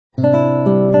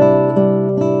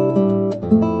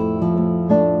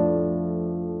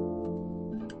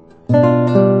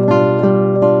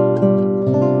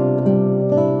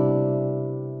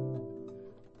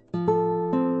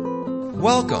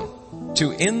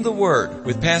to In the Word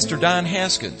with Pastor Don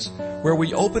Haskins, where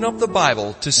we open up the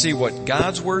Bible to see what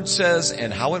God's Word says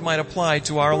and how it might apply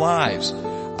to our lives.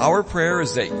 Our prayer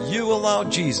is that you allow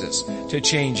Jesus to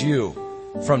change you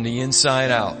from the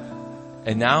inside out.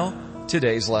 And now,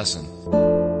 today's lesson. Kind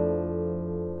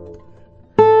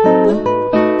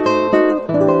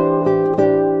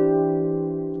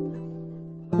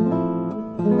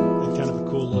of a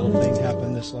cool little thing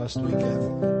happened this last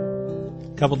weekend.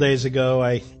 A couple days ago,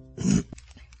 I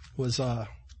was had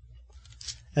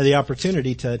the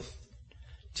opportunity to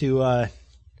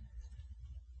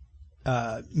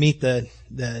meet the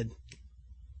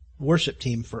worship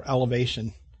team for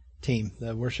Elevation team,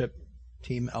 the worship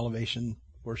team, Elevation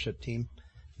worship team.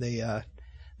 They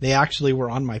actually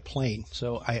were on my plane,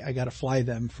 so I got to fly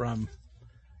them from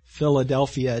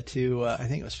Philadelphia to I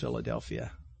think it was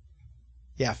Philadelphia.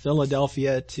 Yeah,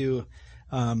 Philadelphia to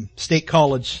State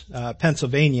College,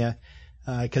 Pennsylvania,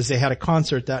 because they had a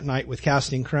concert that night with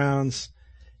Casting Crowns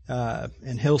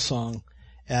and Hillsong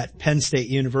at Penn State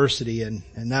University, and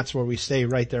that's where we stay,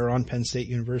 right there on Penn State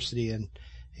University, and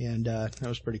that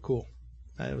was pretty cool.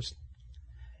 It was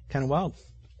kind of wild.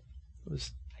 It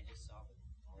was. I just saw them,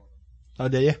 all of them. Oh,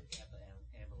 did you? At the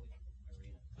Amalie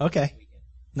Arena. Okay. Weekend.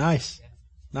 Nice. Yeah.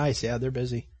 Nice. Yeah, they're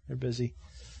busy. They're busy.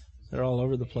 They're all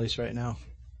over the place right now.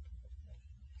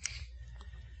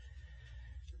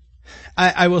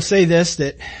 I will say this,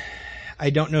 that I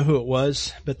don't know who it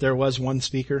was, but there was one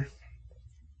speaker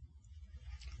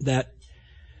that,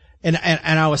 and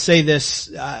I will say this,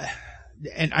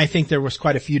 and I think there was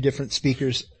quite a few different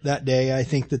speakers that day. I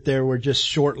think that there were just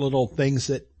short little things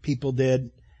that people did.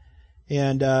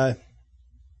 And, the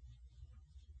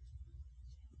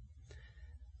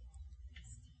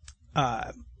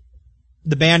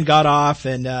band got off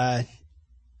and,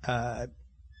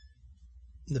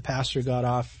 the pastor got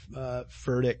off,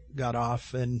 Furtick got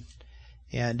off and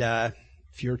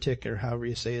Furtick, or however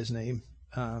you say his name.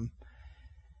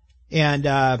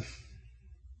 There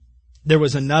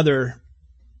was another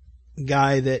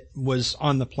guy that was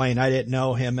on the plane. I didn't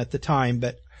know him at the time,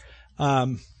 but,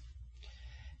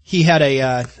 he had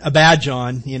a badge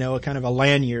on, a kind of a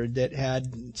lanyard that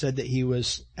had said that he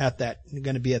was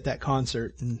going to be at that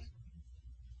concert, and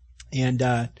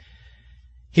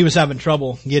he was having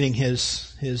trouble getting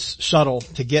his shuttle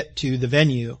to get to the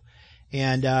venue,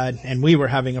 and we were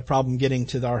having a problem getting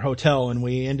to our hotel, and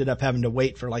we ended up having to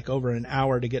wait for like over an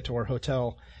hour to get to our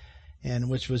hotel, and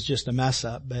which was just a mess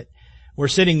up. But we're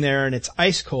sitting there and it's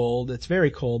ice cold. It's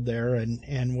very cold there,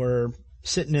 and we're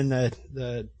sitting in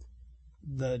the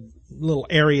little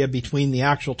area between the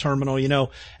actual terminal.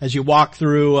 As you walk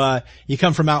through, you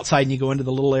come from outside and you go into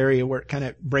the little area where it kind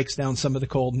of breaks down some of the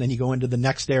cold, and then you go into the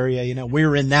next area.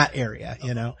 We're in that area,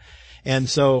 and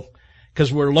so,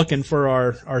 cause we're looking for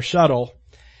our shuttle,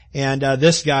 and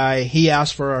this guy, he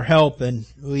asked for our help, and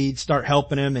we start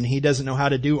helping him, and he doesn't know how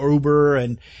to do Uber,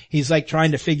 and he's like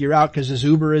trying to figure out, cause his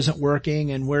Uber isn't working,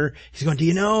 and he's going, do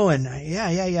you know? And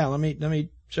yeah, let me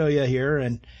show you here,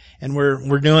 and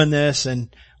we're doing this,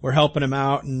 and we're helping him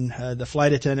out, and the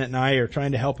flight attendant and I are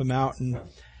trying to help him out. And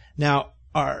now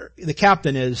the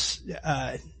captain is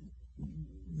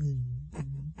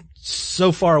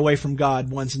so far away from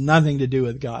God, wants nothing to do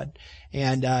with God,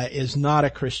 and is not a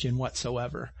Christian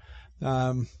whatsoever.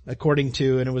 According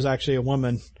to, and it was actually a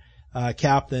woman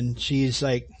captain, she's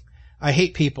like, I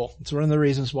hate people. It's one of the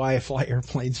reasons why I fly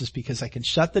airplanes, is because I can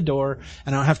shut the door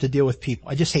and I don't have to deal with people.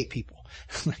 I just hate people.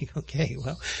 I'm like, okay,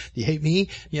 well, do you hate me?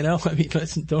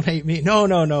 Listen, don't hate me.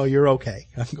 No, you're okay.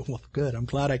 I'm going, well, good. I'm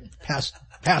glad I passed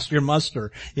your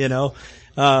muster,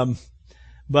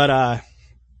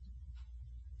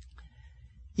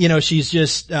 she's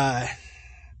just,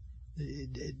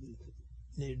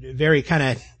 very kind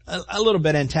of a little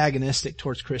bit antagonistic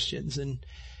towards Christians.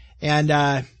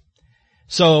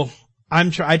 So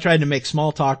I tried to make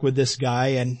small talk with this guy,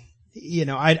 and,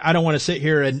 I don't want to sit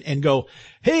here and go,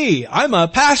 hey, I'm a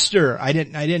pastor. I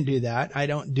didn't do that. I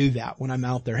don't do that when I'm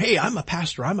out there. Hey, I'm a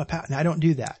pastor. I don't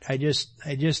do that. I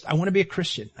want to be a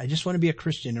Christian. I just want to be a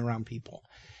Christian around people.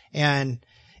 And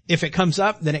if it comes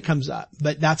up, then it comes up,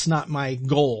 but that's not my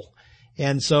goal.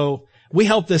 And so we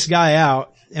helped this guy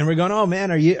out, and we're going, oh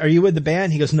man, are you with the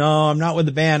band? He goes, no, I'm not with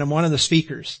the band. I'm one of the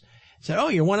speakers. I said, oh,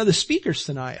 you're one of the speakers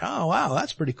tonight. Oh, wow,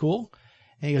 that's pretty cool.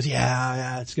 And he goes,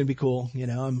 yeah, it's going to be cool.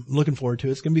 I'm looking forward to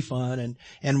it. It's going to be fun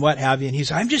and what have you. And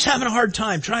he's, I'm just having a hard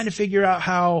time trying to figure out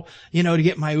how, to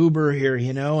get my Uber here,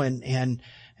 and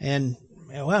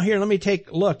well, here, let me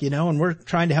take a look, and we're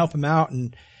trying to help him out,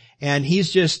 and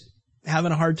he's just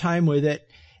having a hard time with it.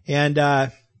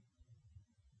 And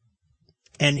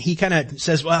And he kind of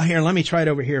says, well, here, let me try it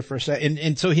over here for a second.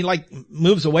 And so he like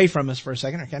moves away from us for a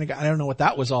second. I don't know what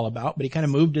that was all about, but he kind of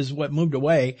moved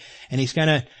away, and he's kind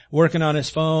of working on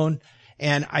his phone.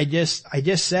 And I just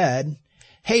said,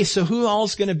 hey, so who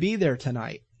all's going to be there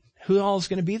tonight? Who all's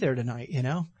going to be there tonight, you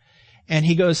know? And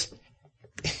he goes,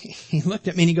 he looked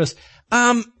at me and he goes,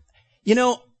 you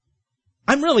know,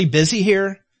 I'm really busy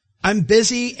here. I'm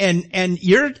busy and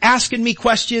you're asking me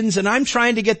questions and I'm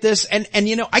trying to get this and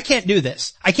you know, I can't do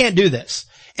this. I can't do this.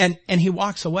 And he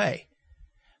walks away.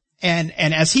 And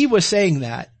as he was saying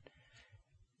that,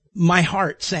 my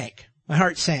heart sank.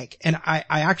 And I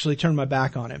actually turned my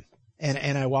back on him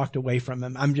and I walked away from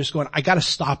him. I'm just going, I gotta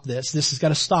stop this. This has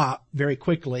gotta stop very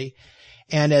quickly.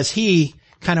 And as he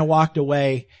kind of walked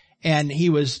away and he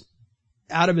was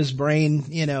out of his brain,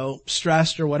 you know,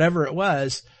 stressed or whatever it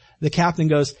was, the captain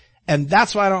goes, and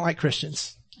that's why I don't like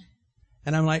Christians.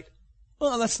 And I'm like,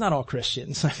 well, that's not all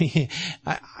Christians. I mean,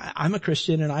 I'm a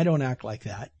Christian and I don't act like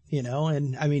that, you know,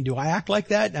 and I mean, do I act like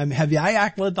that? I mean, have I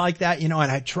acted like that? You know,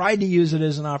 and I tried to use it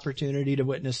as an opportunity to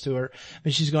witness to her,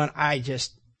 but she's going, I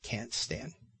just can't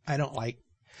stand.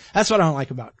 That's what I don't like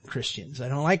about Christians. I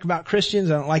don't like about Christians.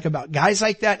 I don't like about guys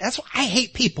like that. That's why I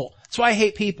hate people. That's why I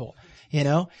hate people, you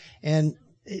know, and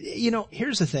you know,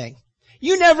 here's the thing.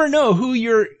 You never know who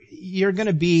you're going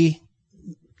to be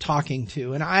talking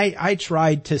to. And I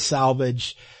tried to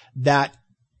salvage that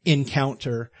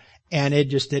encounter and it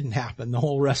just didn't happen. The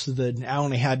whole rest of I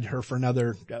only had her for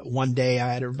another one day.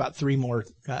 I had her about 3 more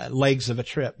legs of a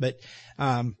trip, but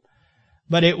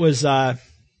it was, I'll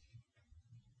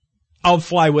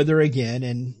fly with her again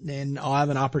and I'll have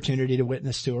an opportunity to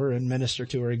witness to her and minister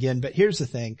to her again. But here's the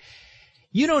thing.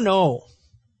 You don't know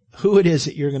who it is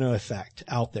that you're going to affect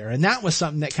out there. And that was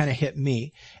something that kind of hit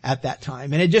me at that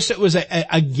time. And it was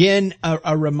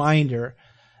a reminder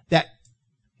that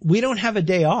we don't have a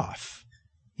day off.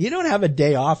 You don't have a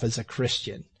day off as a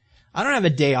Christian. I don't have a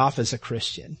day off as a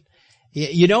Christian.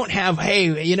 You don't have,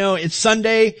 hey, you know, it's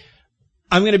Sunday.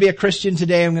 I'm going to be a Christian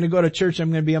today. I'm going to go to church.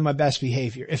 I'm going to be on my best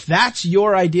behavior. If that's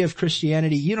your idea of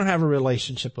Christianity, you don't have a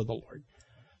relationship with the Lord.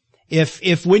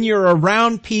 If when you're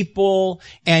around people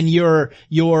and you're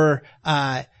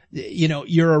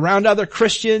around other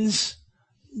Christians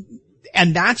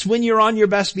and that's when you're on your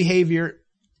best behavior,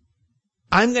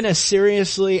 I'm going to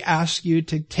seriously ask you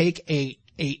to take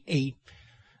an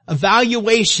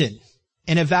evaluation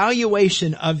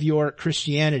of your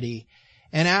Christianity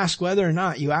and ask whether or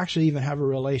not you actually even have a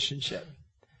relationship.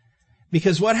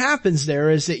 Because what happens there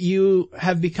is that you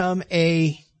have become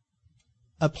a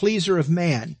pleaser of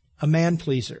man. A man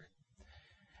pleaser,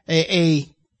 a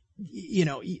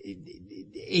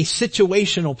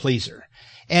situational pleaser,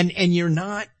 and you're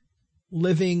not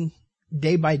living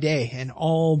day by day and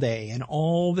all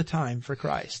the time for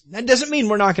Christ. That doesn't mean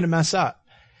we're not going to mess up.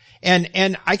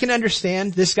 And I can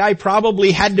understand this guy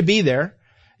probably had to be there.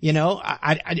 You know,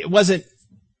 it wasn't,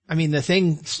 I mean, the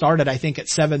thing started, I think, at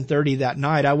 7:30 that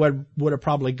night. I would have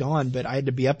probably gone, but I had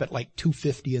to be up at like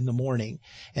 2:50 in the morning.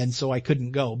 And so I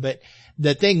couldn't go. But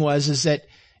the thing is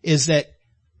that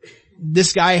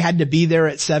this guy had to be there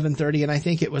at 7:30 and I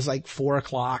think it was like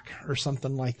 4:00 or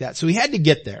something like that. So he had to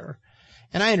get there.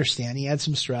 And I understand he had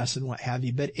some stress and what have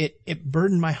you, but it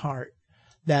burdened my heart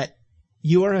that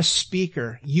you are a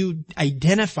speaker. You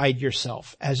identified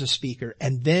yourself as a speaker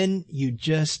and then you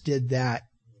just did that.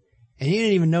 And you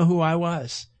didn't even know who I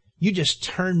was. You just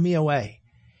turned me away.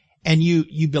 And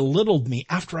you belittled me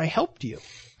after I helped you.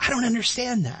 I don't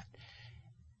understand that.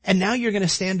 And now you're going to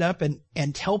stand up and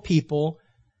tell people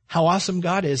how awesome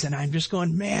God is. And I'm just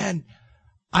going, man,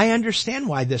 I understand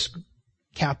why this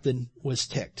captain was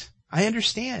ticked. I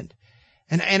understand.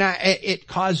 And it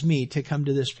caused me to come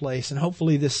to this place. And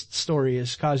hopefully this story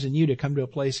is causing you to come to a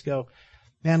place, go,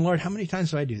 man, Lord, how many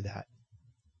times do I do that?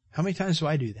 How many times do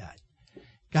I do that?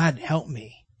 God, help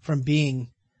me from being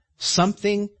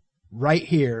something right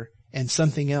here and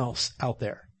something else out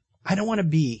there. I don't want to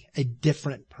be a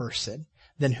different person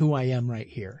than who I am right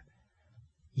here.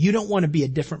 You don't want to be a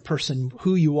different person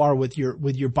who you are with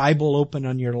your Bible open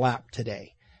on your lap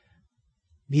today.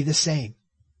 Be the same.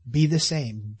 Be the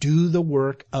same. Do the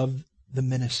work of the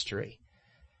ministry.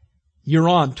 You're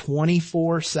on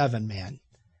 24/7, man.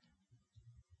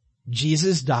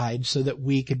 Jesus died so that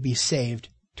we could be saved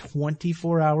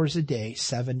 24 hours a day,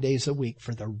 7 days a week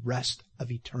for the rest of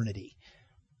eternity.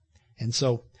 And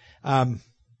so,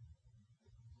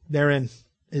 therein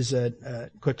is a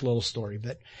quick little story,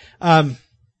 but,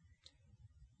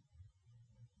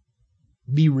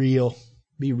 be real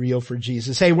for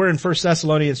Jesus. Hey, we're in 1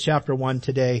 Thessalonians chapter 1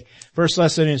 today. 1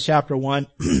 Thessalonians chapter 1.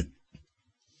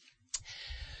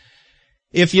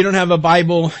 If you don't have a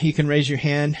Bible, you can raise your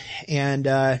hand, and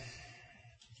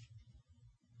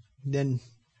then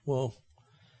we'll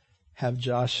have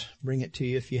Josh bring it to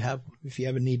you if you have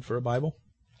a need for a Bible.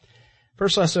 1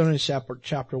 Thessalonians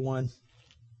chapter 1.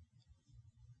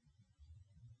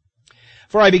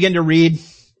 Before I begin to read,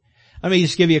 let me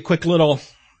just give you a quick little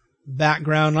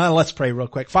background. Let's pray real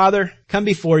quick. Father, come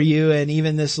before you and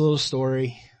even this little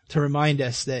story to remind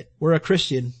us that we're a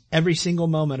Christian every single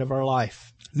moment of our life.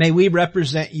 May we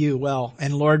represent you well.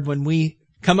 And Lord, when we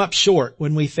come up short,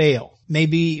 when we fail, may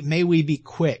we be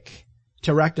quick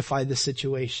to rectify the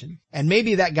situation. And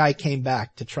maybe that guy came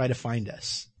back to try to find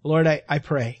us. Lord, I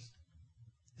pray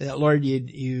that, Lord,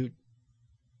 you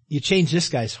change this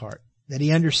guy's heart, that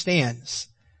he understands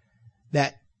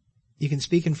that you can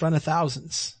speak in front of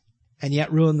thousands and yet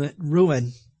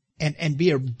ruin and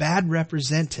be a bad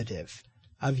representative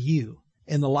of you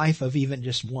in the life of even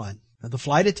just one. Now, the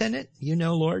flight attendant, you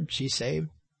know, Lord, she's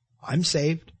saved. I'm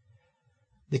saved.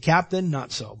 The captain,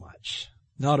 not so much.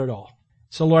 Not at all.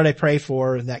 So Lord, I pray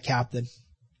for that captain.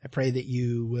 I pray that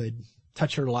you would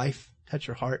touch her life, touch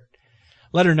her heart.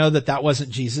 Let her know that that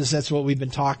wasn't Jesus. That's what we've been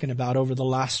talking about over the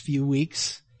last few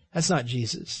weeks. That's not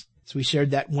Jesus. So we shared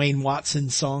that Wayne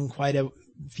Watson song quite a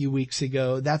few weeks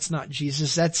ago. That's not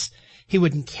Jesus. He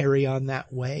wouldn't carry on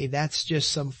that way. That's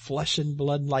just some flesh and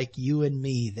blood like you and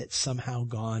me that somehow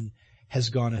has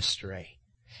gone astray.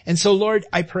 And so Lord,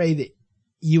 I pray that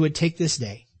you would take this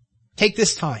day, take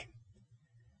this time,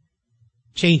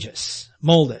 change us,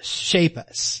 mold us, shape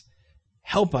us,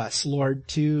 help us, Lord,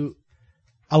 to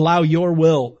allow your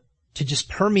will to just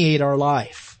permeate our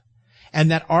life,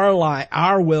 and that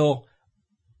our will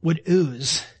would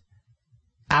ooze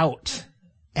out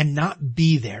and not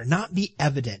be there, not be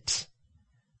evident.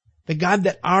 But God,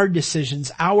 that our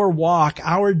decisions, our walk,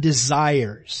 our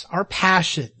desires, our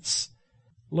passions,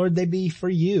 Lord, they be for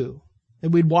you,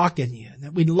 that we'd walk in you, and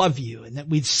that we'd love you, and that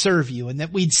we'd serve you, and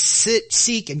that we'd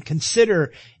seek and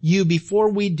consider you before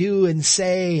we do and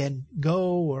say and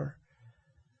go, or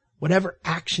whatever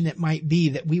action it might be,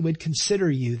 that we would consider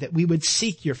you, that we would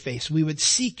seek your face, we would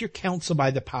seek your counsel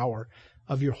by the power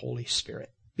of your Holy Spirit.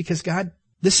 Because God,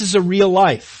 this is a real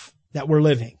life that we're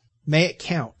living. May it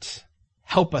count.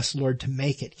 Help us, Lord, to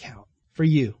make it count for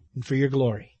you and for your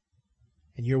glory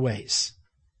and your ways.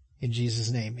 In Jesus'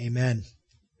 name, amen.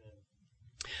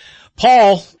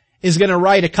 Paul is going to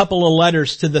write a couple of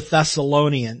letters to the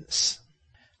Thessalonians.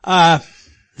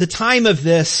 The time of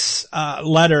this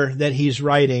letter that he's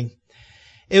writing,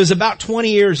 it was about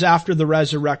 20 years after the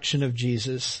resurrection of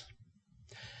Jesus.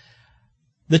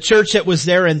 The church that was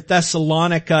there in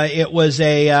Thessalonica, it was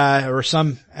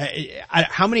how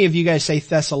many of you guys say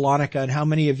Thessalonica, and how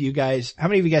many of you guys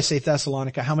say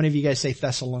Thessalonica? How many of you guys say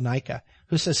Thessalonica?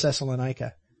 Who says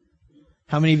Thessalonica?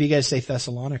 How many of you guys say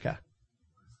Thessalonica?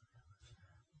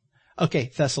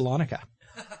 Okay, Thessalonica.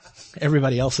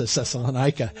 Everybody else says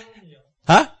Thessalonica.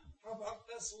 Huh? How about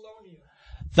Thessalonia?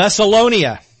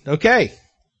 Thessalonia. Okay.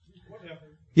 Whatever.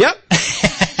 Yep.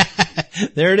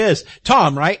 There it is.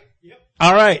 Tom, right? Yep.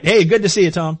 All right. Hey, good to see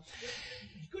you, Tom. It's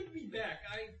good to be back.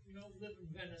 I live in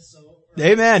Venice, so.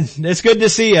 Amen. It's good to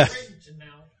see you. Bradenton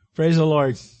now. Praise the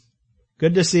Lord.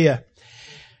 Good to see you.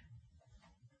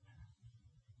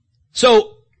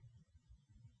 So,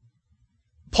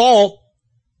 Paul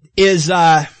is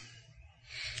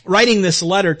writing this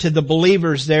letter to the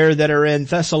believers there that are in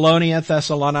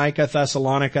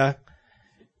Thessalonica,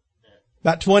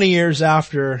 about 20 years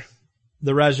after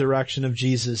the resurrection of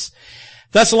Jesus.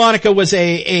 Thessalonica was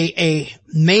a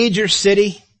major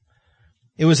city.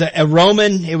 It was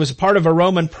it was a part of a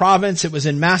Roman province. It was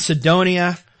in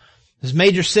Macedonia. It was a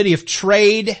major city of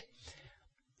trade.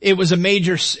 It was a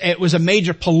major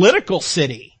political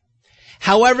city.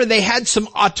 However, they had some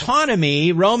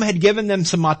autonomy. Rome had given them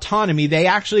some autonomy. They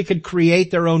actually could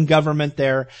create their own government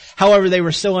there. However, they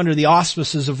were still under the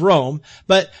auspices of Rome.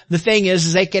 But the thing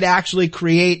is they could actually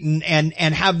create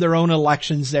and have their own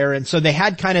elections there. And so they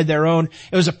had kind of their own,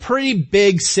 it was a pretty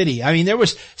big city. I mean, there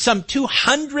was some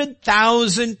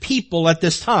 200,000 people at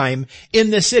this time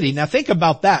in the city. Now think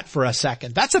about that for a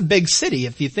second. That's a big city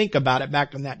if you think about it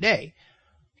back in that day.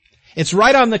 It's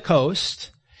right on the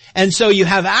coast. And so you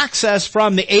have access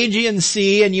from the Aegean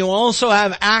Sea, and you also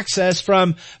have access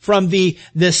from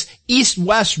this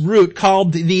east-west route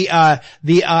called the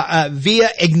Via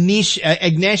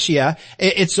Egnatia.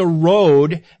 It's a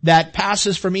road that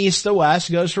passes from east to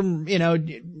west, goes from,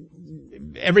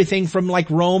 everything from like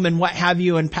Rome and what have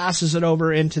you, and passes it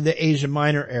over into the Asia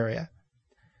Minor area.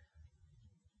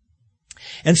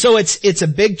 And so it's a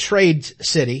big trade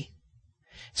city.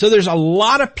 So there's a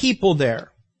lot of people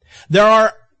there. There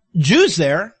are Jews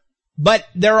there, but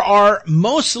there are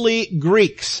mostly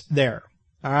Greeks there.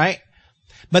 All right.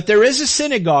 But there is a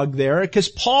synagogue there because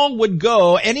Paul would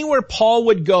go, anywhere Paul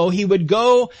would go, he would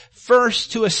go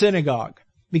first to a synagogue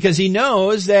because he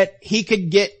knows that he could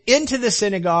get into the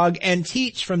synagogue and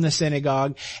teach from the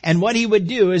synagogue. And what he would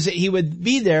do is that he would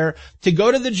be there to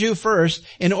go to the Jew first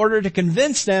in order to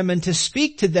convince them and to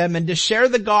speak to them and to share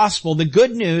the gospel, the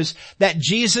good news that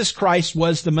Jesus Christ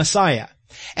was the Messiah.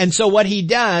 And so what he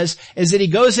does is that he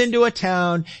goes into a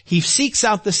town, he seeks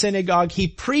out the synagogue, he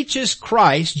preaches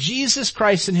Christ, Jesus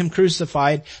Christ and him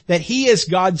crucified, that he is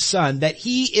God's son, that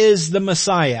he is the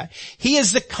Messiah. He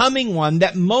is the coming one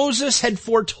that Moses had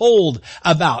foretold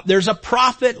about. There's a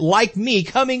prophet like me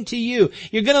coming to you.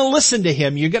 You're going to listen to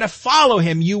him. You're going to follow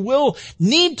him. You will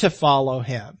need to follow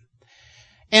him.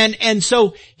 And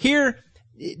so here,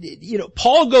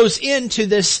 Paul goes into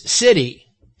this city.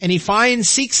 And he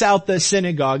seeks out the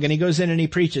synagogue, and he goes in and he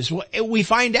preaches. We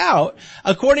find out,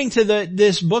 according to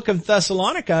this book of the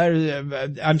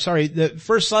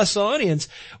First Thessalonians,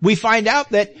 we find out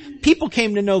that people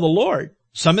came to know the Lord.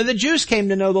 Some of the Jews came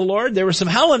to know the Lord. There were some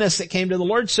Hellenists that came to the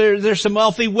Lord. So there's some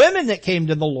wealthy women that came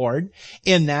to the Lord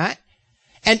in that.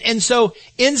 And so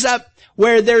ends up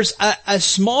where there's a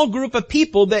small group of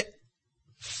people that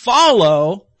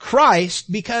follow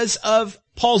Christ because of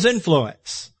Paul's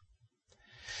influence.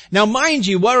 Now mind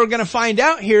you, what we're going to find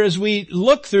out here as we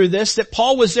look through this, that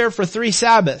Paul was there for 3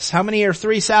 Sabbaths. How many are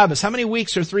 3 Sabbaths? How many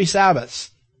weeks are 3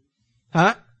 Sabbaths?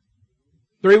 3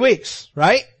 weeks,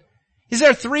 right? He's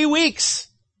there 3 weeks.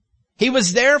 He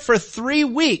was there for 3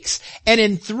 weeks. And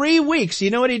in 3 weeks,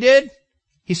 you know what he did?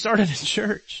 He started a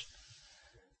church.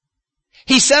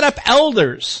 He set up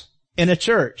elders in a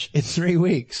church in 3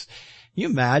 weeks. Can you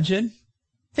imagine?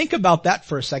 Think about that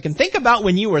for a second. Think about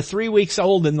when you were 3 weeks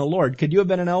old in the Lord. Could you have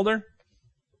been an elder?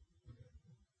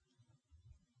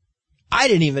 I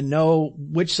didn't even know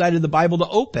which side of the Bible to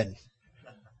open,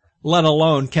 let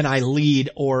alone can I lead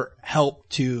or help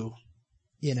to,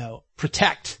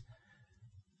 protect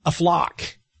a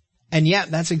flock. And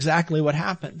yet that's exactly what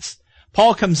happens.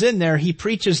 Paul comes in there, he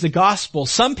preaches the gospel.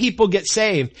 Some people get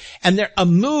saved, and a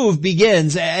move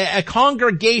begins, a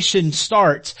congregation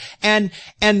starts, and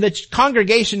the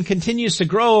congregation continues to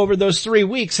grow over those 3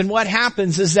 weeks. And what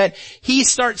happens is that he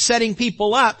starts setting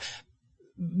people up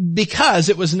because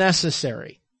it was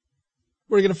necessary.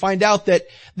 We're going to find out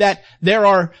that there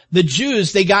are the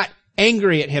Jews, they got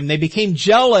angry at him. They became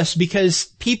jealous because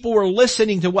people were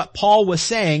listening to what Paul was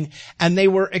saying, and they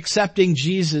were accepting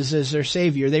Jesus as their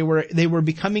Savior. They were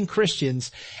becoming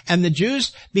Christians, and the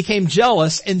Jews became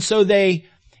jealous, and so they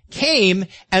came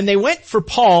and they went for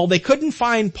Paul. They couldn't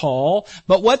find Paul,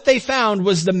 but what they found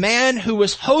was the man who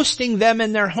was hosting them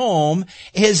in their home.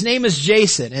 His name is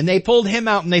Jason, and they pulled him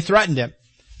out and they threatened him.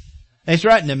 They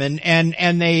threatened him,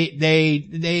 and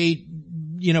they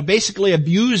basically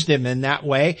abused him in that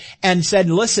way and said,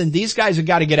 listen, these guys have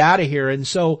got to get out of here. And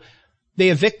so they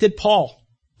evicted Paul.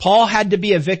 Paul had to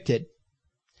be evicted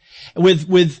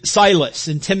with Silas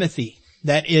and Timothy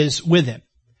that is with him.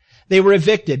 They were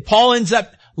evicted. Paul ends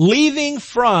up leaving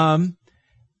from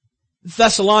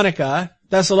Thessalonica,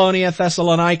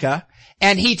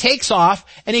 and he takes off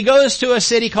and he goes to a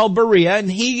city called Berea,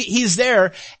 and he's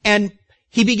there, and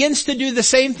he begins to do the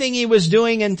same thing he was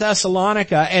doing in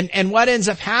Thessalonica. And what ends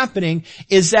up happening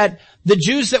is that the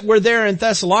Jews that were there in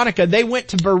Thessalonica, they went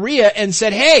to Berea and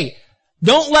said, hey,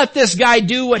 don't let this guy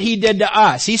do what he did to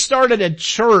us. He started a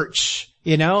church,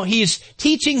 He's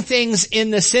teaching things in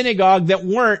the synagogue that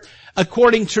weren't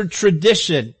according to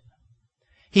tradition.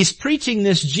 He's preaching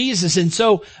this Jesus, and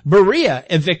so Berea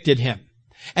evicted him.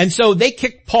 And so they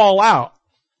kicked Paul out.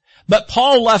 But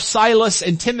Paul left Silas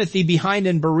and Timothy behind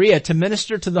in Berea to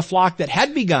minister to the flock that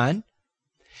had begun.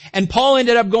 And Paul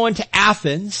ended up going to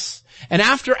Athens. And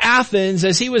after Athens,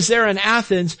 as he was there in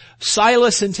Athens,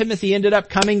 Silas and Timothy ended up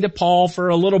coming to Paul for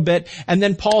a little bit. And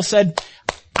then Paul said,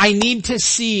 I need to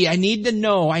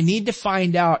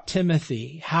find out,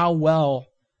 Timothy, how well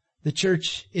the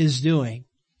church is doing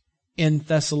in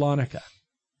Thessalonica.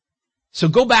 So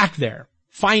go back there,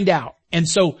 find out. And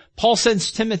so Paul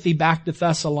sends Timothy back to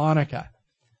Thessalonica.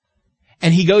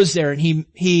 And he goes there and he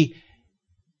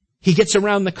gets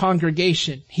around the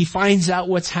congregation. He finds out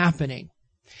what's happening.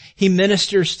 He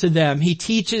ministers to them. He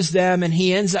teaches them, and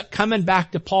he ends up coming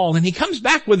back to Paul, and he comes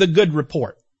back with a good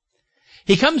report.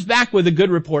 A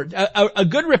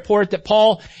good report that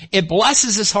Paul, it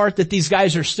blesses his heart that these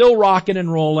guys are still rocking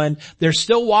and rolling. They're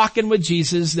still walking with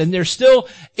Jesus, and they're still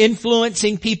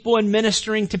influencing people and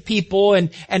ministering to people,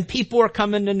 and people are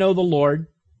coming to know the Lord.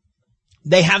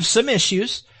 They have some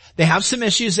issues. They have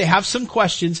some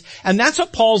questions, and that's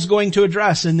what Paul's going to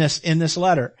address in this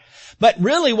letter. But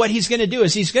really what he's going to do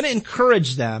is he's going to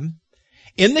encourage them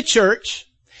in the church.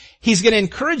 He's going to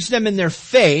encourage them in their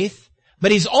faith,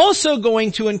 but he's also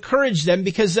going to encourage them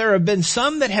because there have been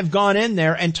some that have gone in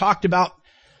there and talked about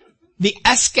the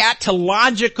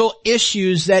eschatological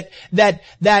issues that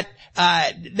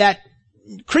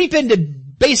creep into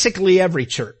basically every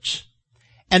church.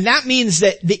 And that means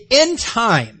that the end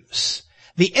times,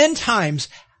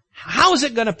 how is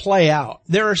it going to play out?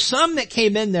 There are some that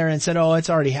came in there and said, oh,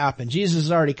 it's already happened. Jesus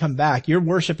has already come back. You're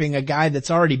worshiping a guy that's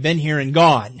already been here and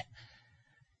gone.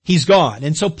 He's gone.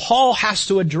 And so Paul has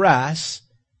to address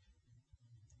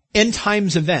end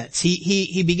times events.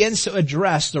 He begins to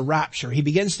address the rapture. He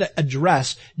begins to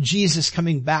address Jesus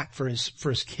coming back for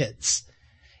his kids.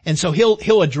 And so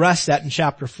he'll address that in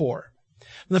chapter 4.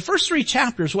 In the first 3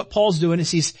 chapters, what Paul's doing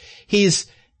is he's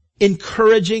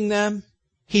encouraging them.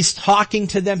 He's talking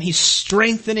to them. He's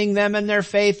strengthening them in their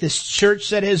faith, this church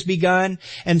that has begun.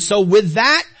 And so with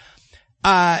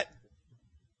that,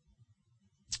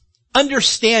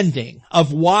 understanding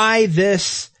of why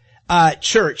this,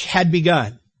 church had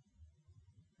begun.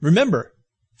 Remember,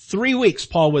 3 weeks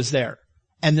Paul was there,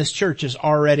 and this church is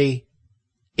already,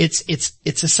 it's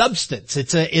a substance.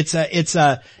 It's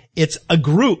a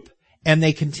group, and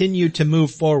they continue to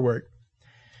move forward.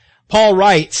 Paul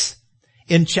writes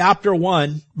in chapter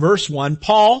 1, verse 1,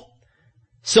 Paul,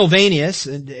 Silvanus,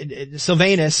 and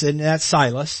that's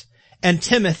Silas, and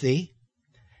Timothy.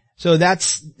 So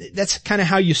that's kind of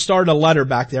how you start a letter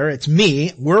back there. It's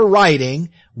me, we're writing,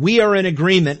 we are in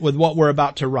agreement with what we're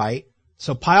about to write.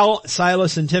 So Paul,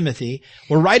 Silas, and Timothy,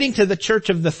 we're writing to the church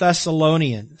of the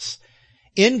Thessalonians,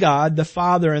 in God the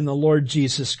Father and the Lord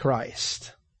Jesus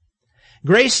Christ.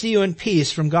 Grace to you and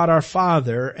peace from God our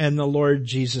Father and the Lord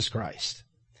Jesus Christ.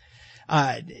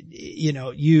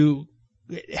 You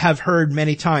have heard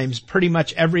many times, pretty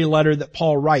much every letter that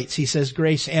Paul writes, he says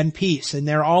grace and peace, and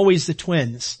they're always the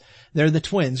twins. They're the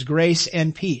twins, grace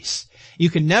and peace. You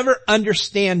can never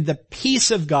understand the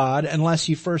peace of God unless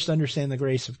you first understand the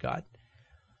grace of God.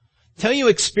 Until you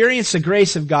experience the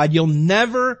grace of God, you'll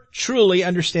never truly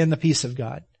understand the peace of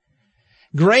God.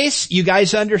 Grace, you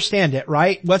guys understand it,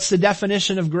 right? What's the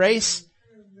definition of grace?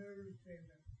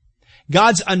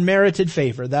 God's unmerited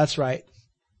favor. That's right.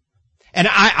 And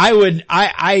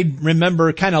I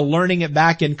remember kind of learning it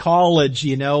back in college,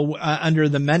 under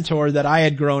the mentor that I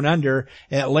had grown under,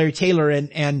 Larry Taylor,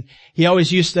 and he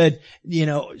always used to,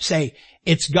 say,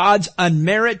 it's God's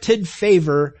unmerited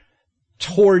favor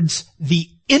towards the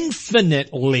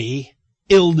infinitely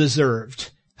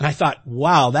ill-deserved. And I thought,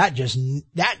 wow, that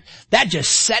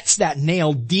just sets that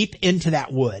nail deep into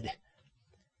that wood.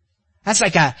 That's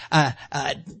like a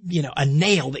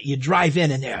nail that you drive in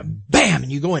and there, bam,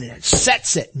 and you go in and it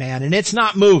sets it, man, and it's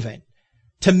not moving.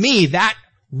 To me, that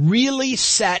really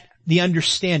set the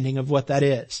understanding of what that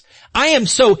is. I am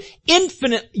so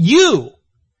infinite, you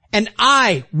and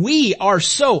we are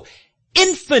so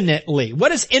infinitely. What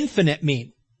does infinite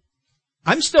mean?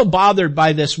 I'm still bothered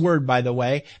by this word, by the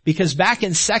way, because back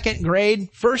in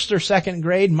first or second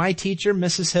grade, my teacher,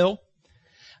 Mrs. Hill,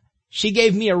 she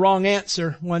gave me a wrong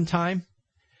answer one time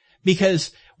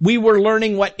because we were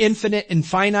learning what infinite and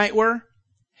finite were.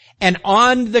 And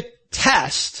on the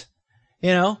test,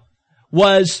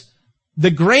 was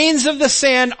the grains of the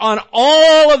sand on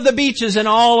all of the beaches in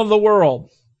all of the world.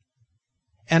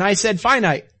 And I said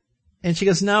finite. And she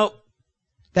goes, no,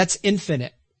 that's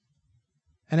infinite.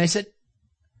 And I said,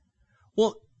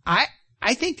 well, I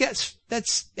think that's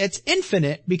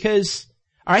infinite because,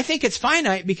 or I think it's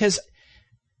finite because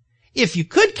if you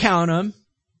could count them,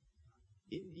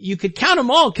 you could count them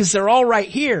all because they're all right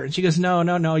here. And she goes, no,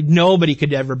 nobody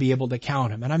could ever be able to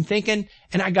count them. And I'm thinking,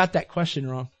 and I got that question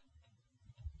wrong.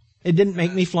 It didn't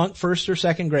make me flunk first or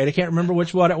second grade. I can't remember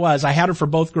which one it was. I had her for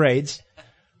both grades.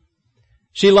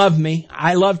 She loved me.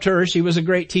 I loved her. She was a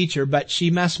great teacher, but she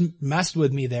messed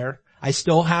with me there. I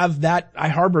still have that. I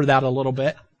harbor that a little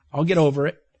bit. I'll get over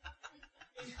it.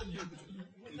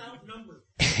 Without number.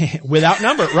 Without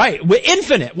number, right. With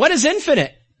infinite. What is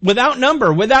infinite? Without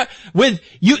number.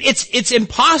 It's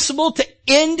impossible to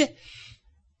end,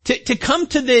 to come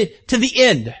to the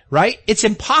end, right? It's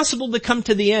impossible to come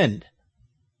to the end.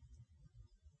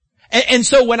 And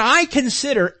so when I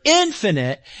consider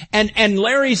infinite and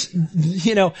Larry's,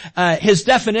 his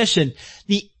definition,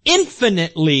 the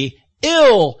infinitely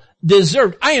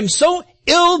ill-deserved. I am so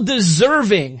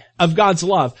ill-deserving of God's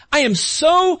love. I am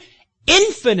so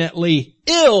infinitely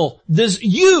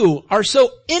you are so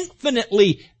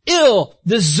infinitely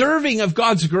ill-deserving of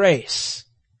God's grace,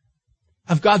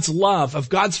 of God's love, of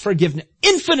God's forgiveness.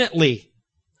 Infinitely.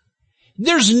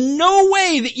 There's no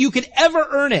way that you could ever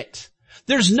earn it.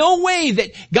 There's no way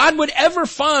that God would ever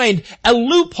find a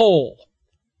loophole.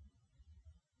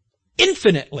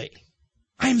 Infinitely.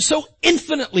 I am so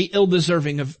infinitely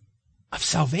ill-deserving of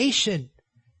salvation.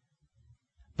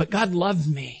 But God loved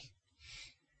me.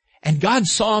 And God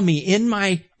saw me in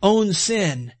my own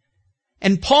sin.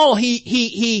 And Paul,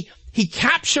 he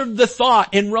captured the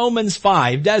thought in Romans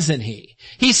 5, doesn't he?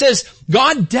 He says,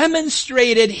 God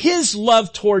demonstrated His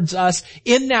love towards us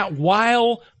in that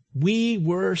while we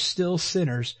were still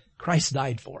sinners, Christ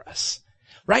died for us.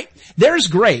 Right? There's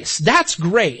grace. That's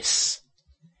grace.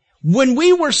 When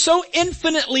we were so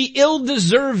infinitely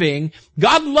ill-deserving,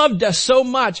 God loved us so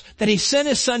much that He sent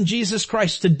His Son Jesus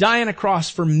Christ to die on a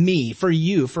cross for me, for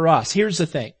you, for us. Here's the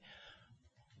thing.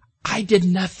 I did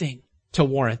nothing to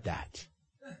warrant that.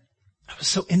 I was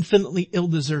so infinitely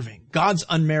ill-deserving. God's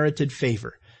unmerited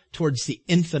favor towards the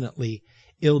infinitely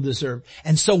ill-deserved.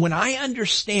 And so when I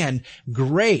understand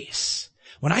grace,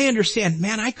 when I understand,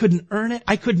 man, I couldn't earn it,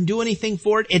 I couldn't do anything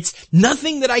for it, it's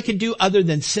nothing that I could do other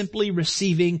than simply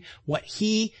receiving what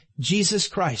He, Jesus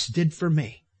Christ, did for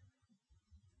me.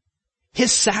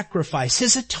 His sacrifice,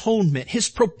 His atonement, His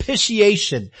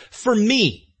propitiation for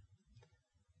me.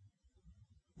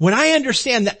 When I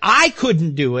understand that I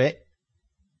couldn't do it,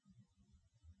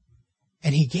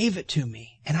 and He gave it to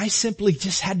me, and I simply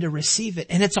just had to receive it.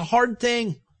 And it's a hard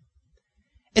thing.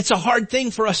 It's a hard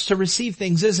thing for us to receive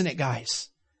things, isn't it, guys?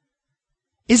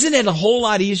 Isn't it a whole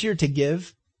lot easier to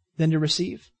give than to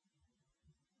receive?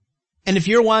 And if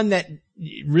you're one that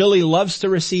really loves to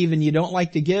receive and you don't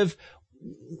like to give,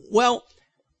 well,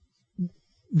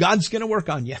 God's gonna work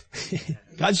on you.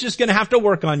 God's just gonna have to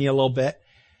work on you a little bit.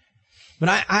 But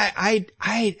I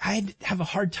have a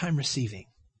hard time receiving.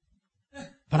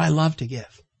 But I love to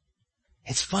give.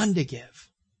 It's fun to give.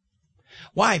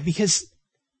 Why? Because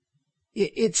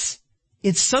it's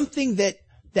something that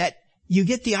you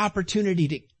get the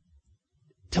opportunity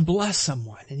to bless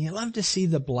someone, and you love to see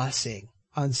the blessing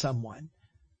on someone.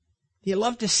 You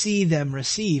love to see them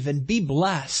receive and be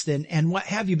blessed and what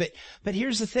have you. But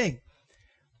here's the thing.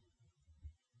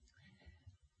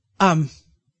 To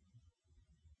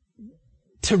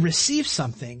receive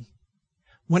something,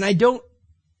 when I don't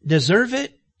deserve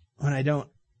it, when I don't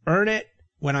earn it,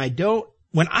 when I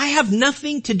have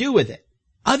nothing to do with it,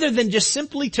 other than just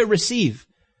simply to receive,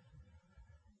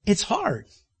 it's hard.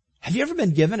 Have you ever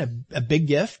been given a big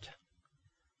gift?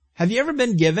 Have you ever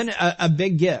been given a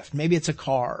big gift? Maybe it's a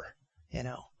car,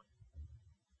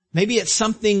 Maybe it's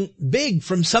something big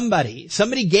from somebody.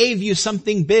 Somebody gave you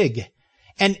something big.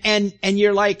 And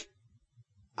you're like,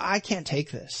 I can't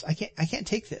take this. I can't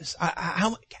take this.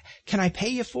 How can I pay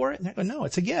you for it? And they go, no,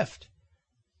 it's a gift.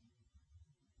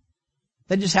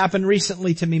 That just happened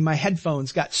recently to me. My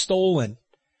headphones got stolen.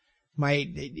 My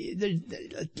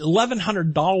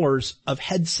 $1,100 of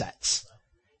headsets,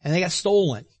 and they got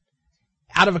stolen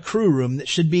out of a crew room that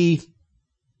should be,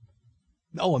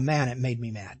 it made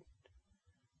me mad.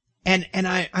 And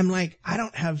I'm like, I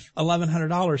don't have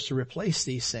 $1,100 to replace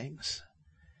these things.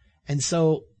 And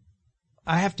so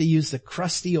I have to use the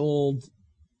crusty old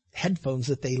headphones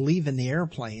that they leave in the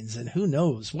airplanes, and who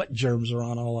knows what germs are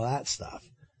on all of that stuff.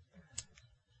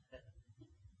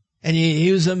 And you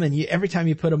use them, and every time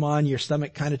you put them on, your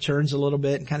stomach kind of churns a little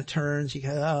bit and kind of turns. You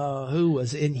go, who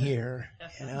was in here?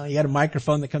 You got a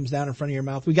microphone that comes down in front of your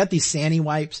mouth. We got these Sani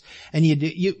wipes, and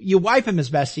you wipe them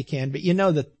as best you can, but you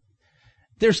know that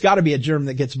there's got to be a germ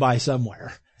that gets by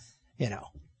somewhere,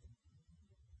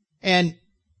 And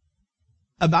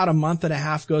about a month and a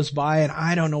half goes by, and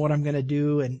I don't know what I'm going to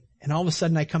do, and all of a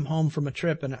sudden I come home from a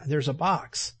trip, and there's a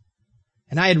box.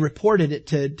 And I had reported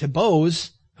it to Bose,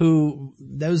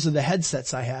 those are the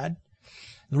headsets I had.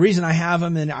 The reason I have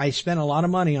them, and I spent a lot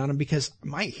of money on them, because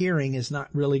my hearing is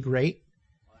not really great.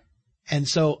 And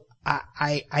so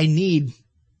I need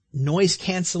noise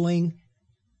canceling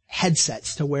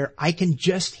headsets to where I can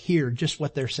just hear just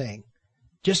what they're saying.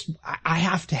 I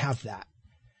have to have that.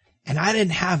 And I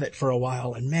didn't have it for a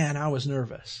while, and man, I was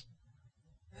nervous.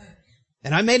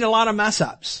 And I made a lot of mess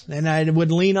ups, and I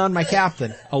would lean on my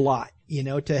captain a lot,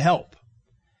 to help.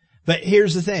 But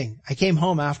here's the thing. I came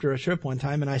home after a trip one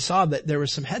time, and I saw that there were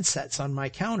some headsets on my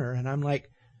counter, and I'm like,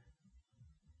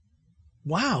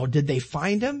 wow, did they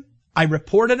find them? I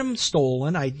reported them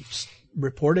stolen. I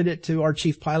reported it to our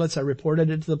chief pilots. I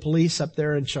reported it to the police up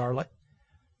there in Charlotte.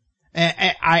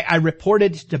 I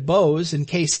reported to Bose in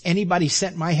case anybody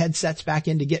sent my headsets back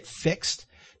in to get fixed,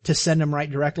 to send them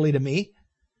right directly to me.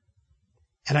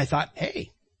 And I thought,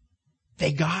 hey,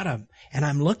 they got them. And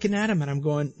I'm looking at them and I'm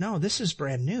going, no, this is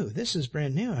brand new. This is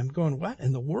brand new. I'm going, what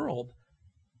in the world?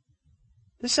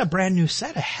 This is a brand new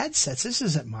set of headsets. This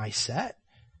isn't my set.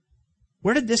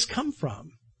 Where did this come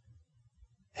from?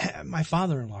 My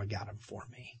father-in-law got them for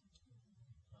me.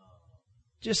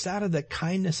 Just out of the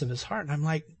kindness of his heart. And I'm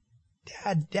like,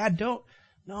 Dad, don't.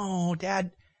 No,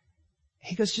 Dad.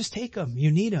 He goes, just take them.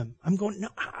 You need them. I'm going,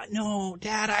 no,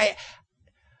 Dad,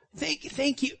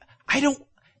 thank you.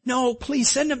 No, please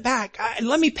send them back.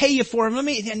 Let me pay you for them.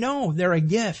 No, they're a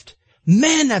gift.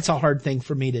 Man, that's a hard thing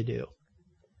for me to do.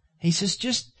 He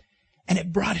says, and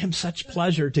it brought him such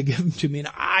pleasure to give them to me. And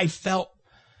I felt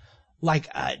like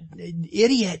an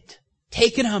idiot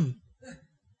taking them.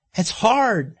 It's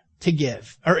hard to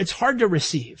give, or it's hard to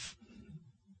receive.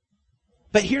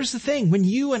 But here's the thing, when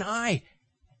you and I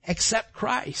accept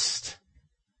Christ,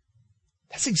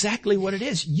 that's exactly what it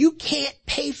is. You can't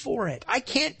pay for it. I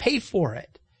can't pay for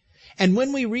it. And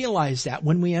when we realize that,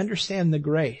 when we understand the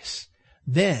grace,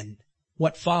 then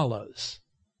what follows?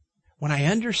 When I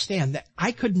understand that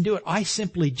I couldn't do it, I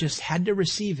simply just had to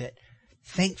receive it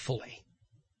thankfully,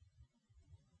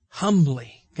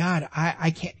 humbly. God,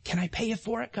 I can't, can I pay you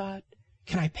for it, God?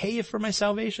 Can I pay you for my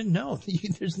salvation? No,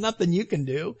 there's nothing you can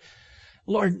do.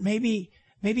 Lord, maybe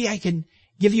I can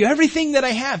give you everything that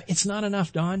I have. It's not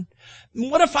enough, Don.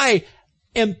 What if I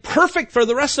am perfect for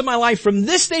the rest of my life from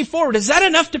this day forward? Is that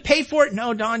enough to pay for it?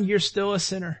 No, Don, you're still a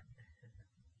sinner.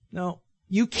 No,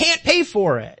 you can't pay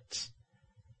for it.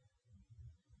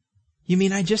 You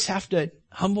mean I just have to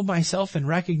humble myself and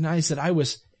recognize that I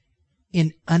was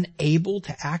unable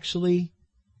to actually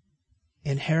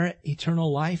inherit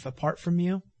eternal life apart from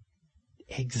you?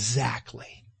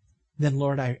 Exactly. Then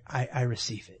Lord, I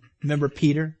receive it. Remember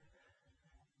Peter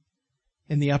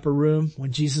in the upper room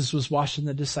when Jesus was washing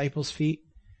the disciples' feet?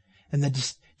 And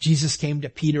Jesus came to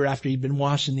Peter after he'd been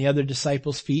washing the other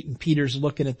disciples' feet, and Peter's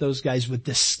looking at those guys with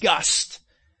disgust.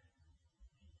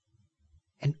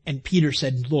 And Peter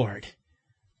said, Lord,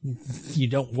 you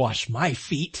don't wash my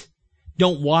feet.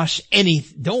 Don't wash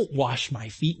my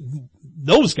feet.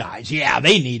 Those guys, yeah,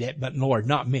 they need it, but Lord,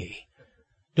 not me.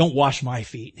 Don't wash my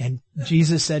feet. And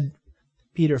Jesus said,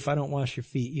 Peter, if I don't wash your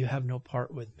feet, you have no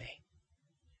part with me.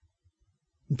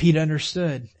 And Peter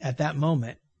understood at that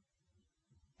moment,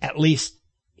 at least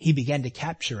he began to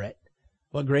capture it,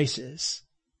 what grace is.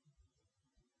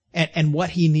 And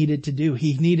what he needed to do.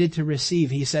 He needed to receive.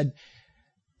 He said,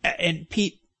 and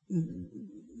Pete,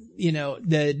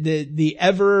 the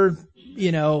ever,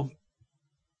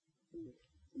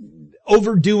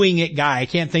 overdoing it guy. I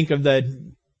can't think of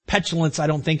the petulance. I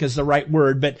don't think is the right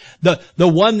word, but the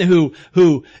one who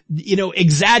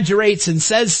exaggerates and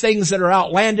says things that are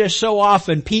outlandish so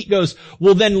often. Pete goes,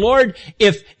 well then Lord,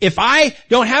 if I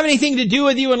don't have anything to do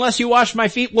with you unless you wash my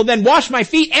feet, well then wash my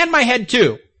feet and my head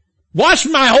too. Wash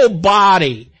my whole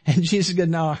body. And Jesus goes,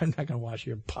 no, I'm not going to wash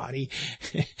your body.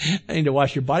 I need to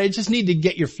wash your body. I just need to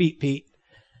get your feet, Pete.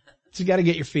 You got to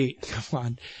get your feet. Come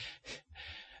on.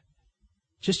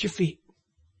 Just your feet.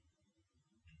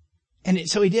 And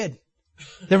so he did.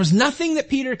 There was nothing that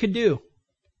Peter could do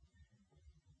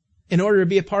in order to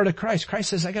be a part of Christ.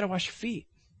 Christ says, I got to wash your feet.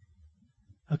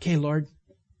 Okay, Lord.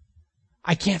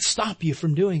 I can't stop you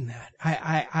from doing that.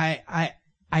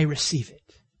 I receive it.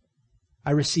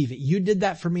 I receive it. You did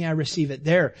that for me. I receive it.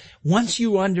 There. Once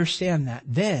you understand that,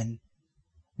 then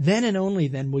and only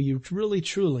then will you really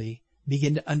truly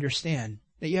begin to understand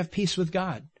that you have peace with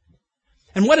God.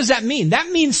 And what does that mean? That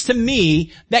means to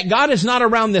me that God is not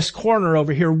around this corner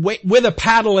over here with a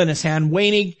paddle in his hand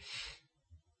waiting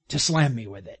to slam me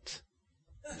with it.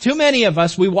 Too many of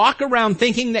us, we walk around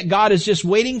thinking that God is just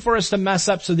waiting for us to mess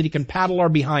up so that he can paddle our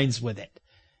behinds with it.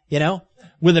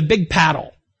 With a big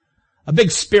paddle. A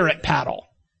big spirit paddle.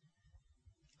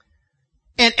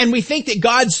 And we think that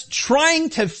God's trying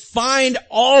to find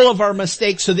all of our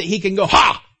mistakes so that he can go,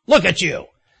 ha! Look at you!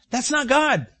 That's not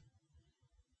God.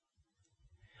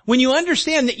 When you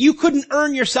understand that you couldn't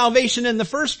earn your salvation in the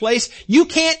first place, you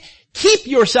can't keep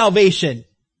your salvation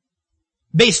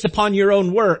based upon your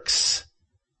own works.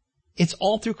 It's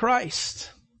all through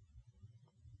Christ.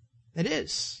 It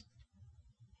is.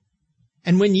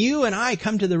 And when you and I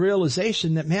come to the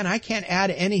realization that, man, I can't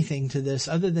add anything to this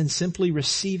other than simply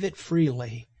receive it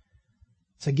freely.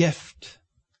 It's a gift.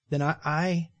 Then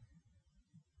I'm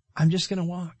just going to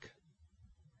walk.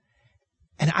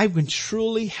 And I would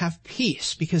truly have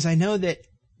peace because I know that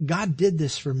God did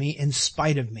this for me in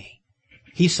spite of me.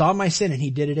 He saw my sin and he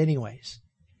did it anyways.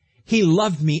 He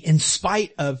loved me in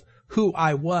spite of who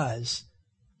I was.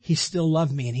 He still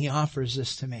loved me and he offers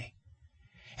this to me.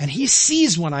 And he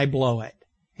sees when I blow it.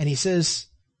 And he says,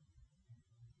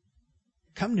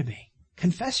 come to me.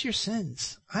 Confess your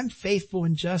sins. I'm faithful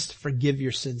and just to forgive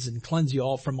your sins and cleanse you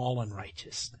all from all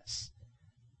unrighteousness.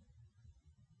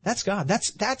 That's God.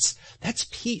 That's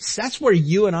peace. That's where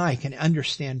you and I can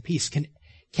understand peace,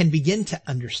 can begin to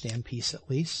understand peace at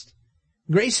least.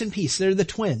 Grace and peace, they're the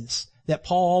twins that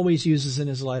Paul always uses in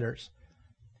his letters.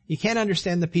 You can't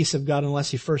understand the peace of God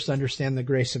unless you first understand the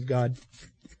grace of God.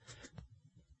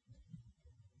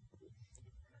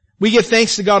 We give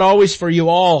thanks to God always for you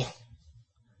all,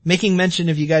 making mention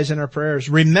of you guys in our prayers,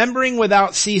 remembering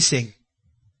without ceasing.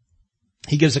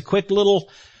 He gives a quick little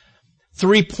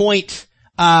 3-point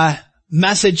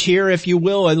message here, if you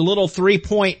will, a little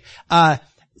 3-point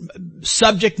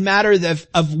subject matter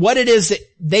of what it is that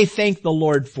they thank the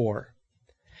Lord for.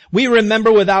 We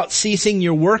remember without ceasing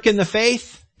your work in the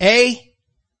faith, A.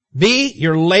 B,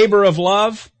 your labor of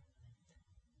love,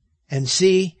 and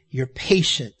C, your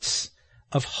patience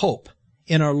of hope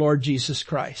in our Lord Jesus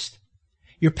Christ.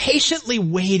 You're patiently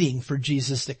waiting for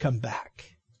Jesus to come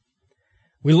back.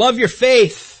 We love your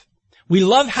faith. We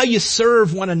love how you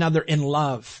serve one another in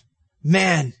love.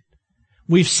 Man,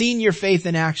 we've seen your faith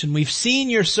in action. We've seen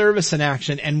your service in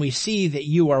action, and we see that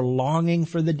you are longing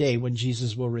for the day when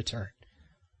Jesus will return.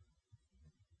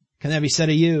 Can that be said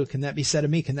of you? Can that be said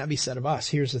of me? Can that be said of us?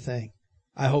 Here's the thing.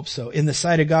 I hope so. In the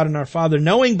sight of God and our Father,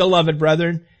 knowing, beloved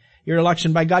brethren, your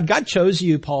election by God. God chose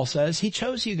you, Paul says. He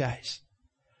chose you guys.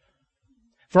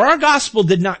 For our gospel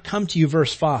did not come to you,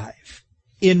 verse 5,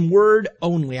 in word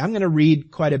only. I'm going to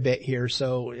read quite a bit here,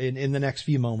 so in the next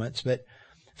few moments, but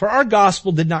for our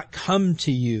gospel did not come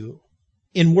to you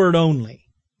in word only.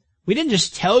 We didn't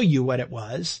just tell you what it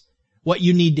was, what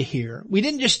you need to hear. We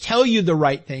didn't just tell you the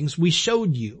right things. We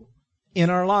showed you in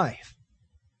our life.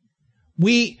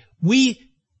 We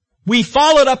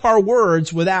followed up our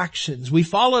words with actions. We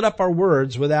followed up our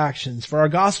words with actions. For our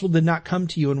gospel did not come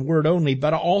to you in word only,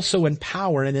 but also in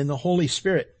power and in the Holy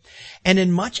Spirit, and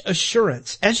in much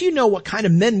assurance, as you know what kind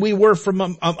of men we were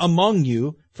from among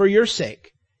you for your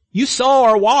sake. You saw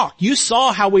our walk. You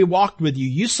saw how we walked with you.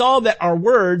 You saw that our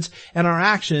words and our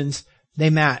actions, they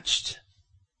matched.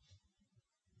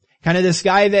 Kind of this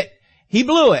guy that he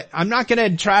blew it. I'm not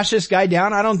going to trash this guy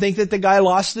down. I don't think that the guy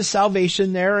lost his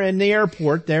salvation there in the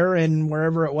airport there in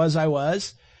wherever it was I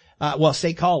was.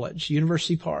 State College,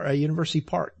 University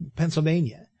Park,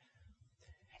 Pennsylvania.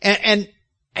 And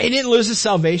he didn't lose his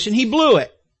salvation. He blew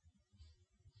it.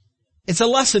 It's a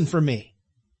lesson for me.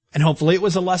 And hopefully it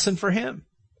was a lesson for him.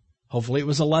 Hopefully it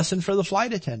was a lesson for the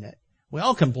flight attendant. We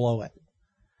all can blow it.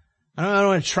 I don't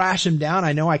want to trash him down.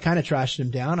 I know I kind of trashed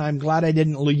him down. I'm glad I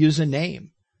didn't use a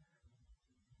name.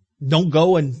 Don't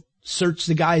go and search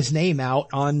the guy's name out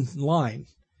online.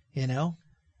 You know,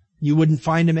 you wouldn't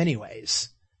find him anyways.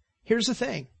 Here's the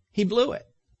thing. He blew it.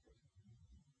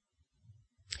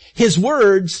 His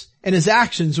words and his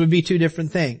actions would be two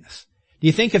different things. Do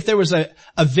you think if there was a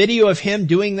video of him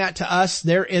doing that to us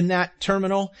there in that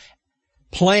terminal,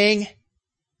 playing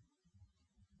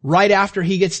right after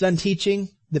he gets done teaching,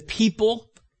 the people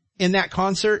in that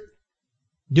concert,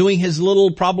 doing his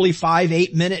little probably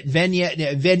 5-8 minute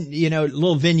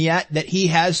little vignette that he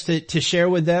has to share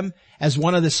with them as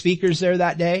one of the speakers there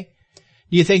that day,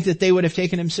 do you think that they would have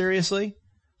taken him seriously?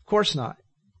 Of course not.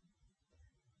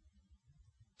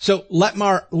 So let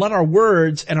our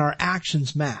words and our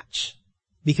actions match.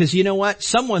 Because you know what?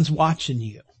 Someone's watching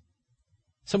you.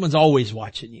 Someone's always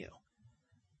watching you.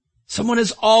 Someone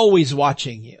is always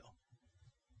watching you.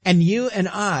 And you and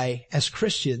I, as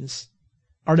Christians,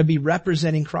 are to be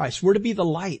representing Christ. We're to be the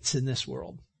lights in this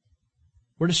world.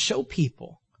 We're to show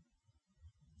people.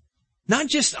 Not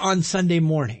just on Sunday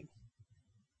morning.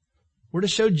 We're to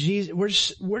show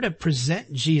Jesus, we're to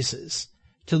present Jesus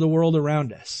to the world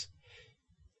around us.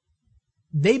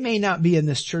 They may not be in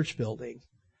this church building,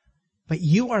 but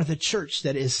you are the church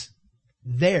that is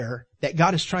there, that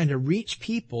God is trying to reach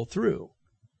people through.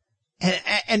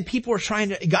 And people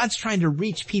are God's trying to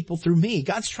reach people through me.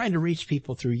 God's trying to reach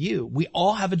people through you. We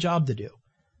all have a job to do.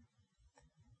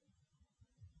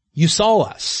 You saw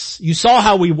us. You saw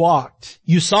how we walked.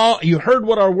 You heard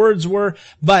what our words were,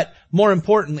 but more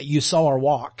importantly, you saw our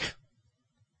walk.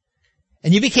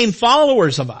 And you became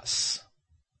followers of us.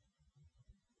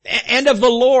 And of the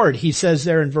Lord, he says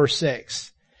there in verse 6.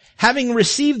 Having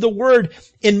received the word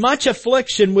in much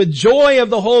affliction with joy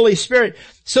of the Holy Spirit,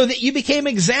 so that you became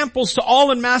examples to all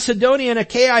in Macedonia and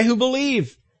Achaia who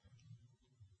believe.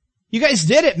 You guys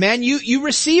did it, man. You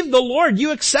received the Lord.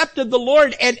 You accepted the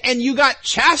Lord and you got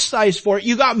chastised for it.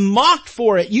 You got mocked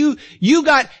for it. You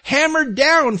got hammered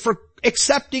down for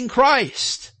accepting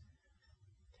Christ.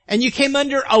 And you came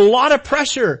under a lot of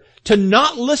pressure to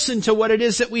not listen to what it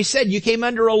is that we said. You came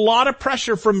under a lot of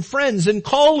pressure from friends and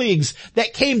colleagues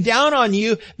that came down on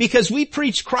you because we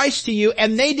preached Christ to you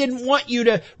and they didn't want you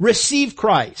to receive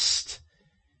Christ.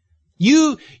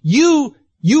 You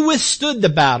withstood the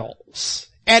battles.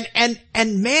 And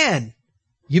man,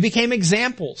 you became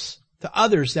examples to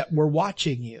others that were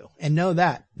watching you. And know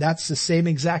that. That's the same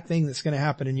exact thing that's going to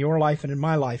happen in your life and in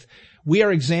my life. We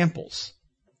are examples.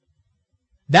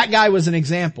 That guy was an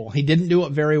example. He didn't do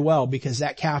it very well because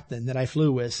that captain that I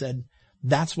flew with said,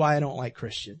 that's why I don't like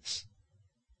Christians.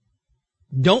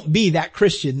 Don't be that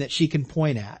Christian that she can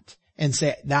point at and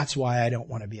say, that's why I don't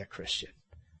want to be a Christian.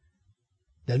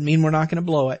 Doesn't mean we're not going to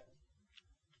blow it.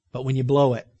 But when you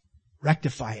blow it,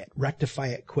 rectify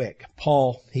it quick.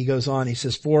 Paul, he goes on, he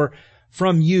says, for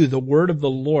from you the word of the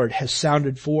Lord has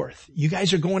sounded forth. You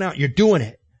guys are going out, you're doing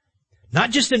it.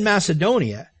 Not just in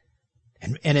Macedonia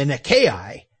and in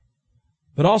Achaia,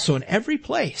 but also in every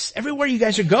place, everywhere you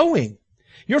guys are going.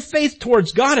 Your faith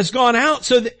towards God has gone out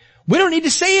so that we don't need to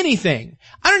say anything.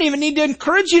 I don't even need to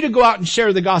encourage you to go out and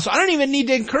share the gospel. I don't even need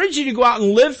to encourage you to go out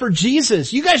and live for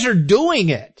Jesus. You guys are doing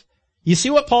it. You see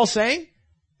what Paul's saying?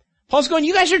 Paul's going,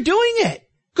 you guys are doing it.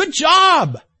 Good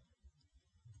job.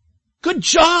 Good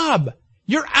job.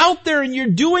 You're out there and you're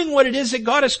doing what it is that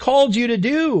God has called you to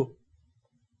do.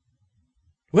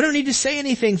 We don't need to say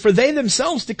anything, for they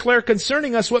themselves declare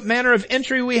concerning us what manner of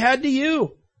entry we had to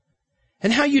you,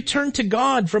 and how you turned to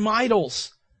God from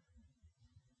idols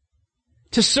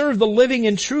to serve the living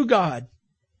and true God.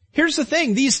 Here's the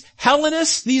thing, these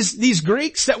Hellenists, these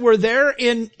Greeks that were there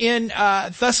in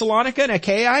Thessalonica and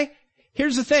Achaia,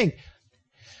 here's the thing.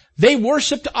 They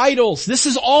worshipped idols. This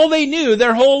is all they knew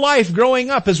their whole life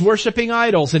growing up, is worshiping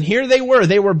idols. And here they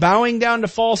were bowing down to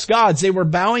false gods. They were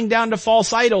bowing down to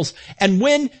false idols. And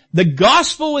when the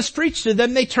gospel was preached to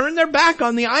them, they turned their back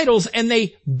on the idols and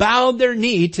they bowed their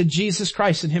knee to Jesus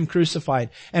Christ and Him crucified.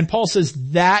 And Paul says,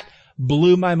 that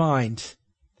blew my mind.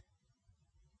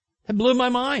 That blew my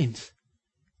mind.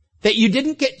 That you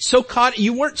didn't get so caught,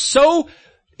 you weren't so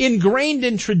ingrained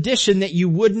in tradition that you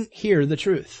wouldn't hear the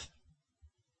truth.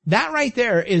 That right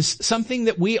there is something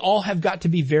that we all have got to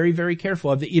be very, very careful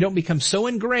of, that you don't become so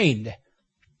ingrained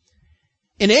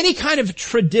in any kind of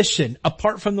tradition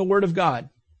apart from the Word of God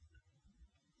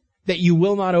that you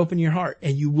will not open your heart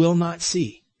and you will not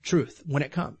see truth when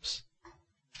it comes.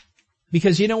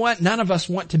 Because you know what? None of us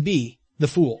want to be the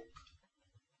fool.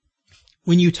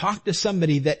 When you talk to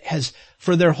somebody that has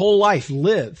for their whole life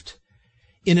lived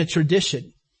in a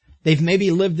tradition, they've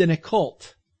maybe lived in a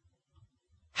cult,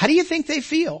 how do you think they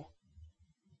feel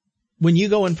when you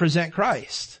go and present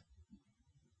Christ?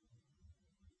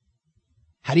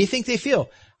 How do you think they feel?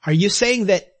 Are you saying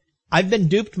that I've been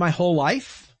duped my whole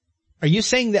life? Are you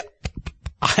saying that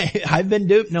I've been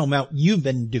duped? No, you've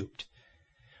been duped.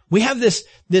 We have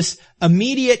this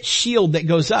immediate shield that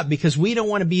goes up because we don't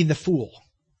want to be the fool.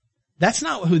 That's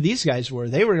not who these guys were.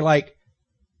 They were like,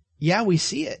 yeah, we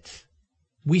see it.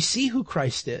 We see who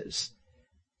Christ is.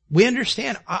 We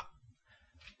understand.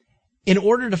 In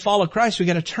order to follow Christ, we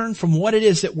got to turn from what it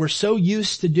is that we're so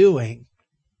used to doing.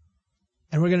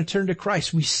 And we're going to turn to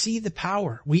Christ. We see the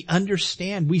power. We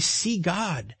understand. We see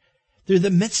God through the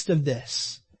midst of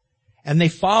this. And they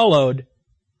followed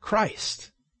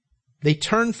Christ. They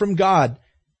turned from God.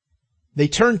 They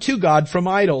turned to God from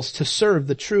idols to serve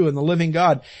the true and the living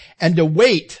God and to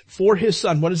wait for His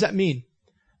Son. What does that mean?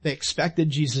 They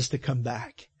expected Jesus to come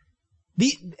back.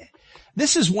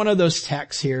 This is one of those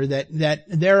texts here that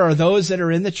there are those that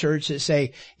are in the church that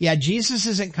say, yeah, Jesus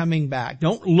isn't coming back.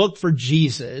 Don't look for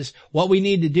Jesus. What we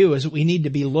need to do is we need to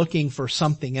be looking for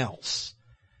something else.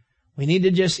 We need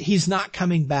to He's not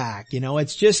coming back.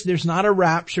 It's just, there's not a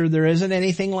rapture. There isn't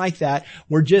anything like that.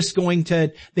 We're just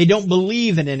they don't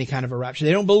believe in any kind of a rapture.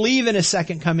 They don't believe in a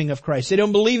second coming of Christ. They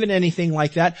don't believe in anything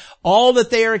like that. All that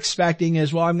they are expecting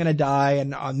is, well, I'm going to die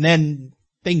and then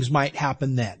things might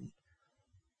happen then.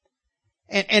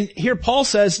 And here Paul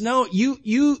says, no,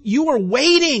 you are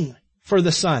waiting for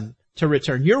the Son to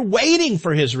return. You're waiting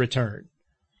for His return.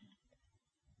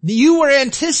 You were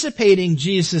anticipating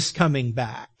Jesus coming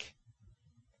back.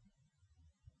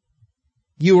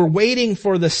 You were waiting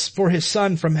for His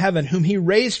Son from heaven, whom He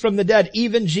raised from the dead,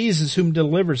 even Jesus, whom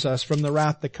delivers us from the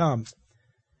wrath to come.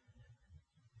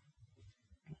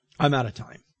 I'm out of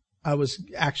time. I was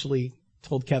actually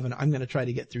told Kevin, I'm going to try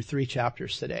to get through 3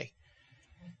 chapters today.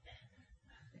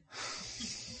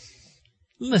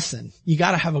 Listen, you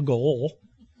gotta have a goal,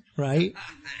 right?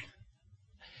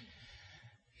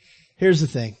 Here's the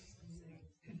thing.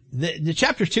 The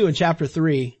chapter 2 and chapter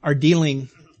 3 are dealing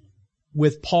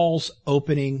with Paul's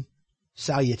opening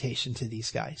salutation to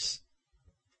these guys.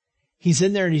 He's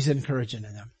in there and he's encouraging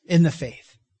them in the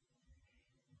faith.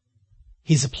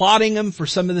 He's applauding them for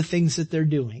some of the things that they're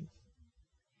doing.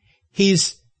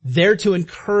 He's there to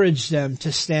encourage them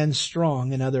to stand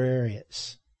strong in other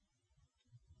areas.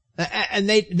 And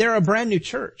they're a brand new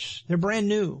church. They're brand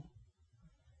new.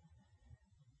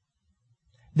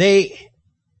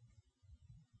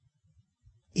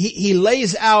 He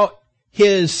lays out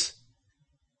his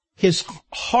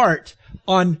heart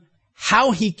on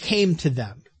how he came to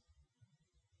them.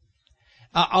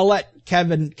 I'll let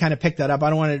Kevin kind of pick that up. I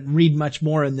don't want to read much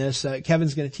more in this.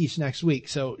 Kevin's going to teach next week,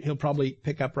 so he'll probably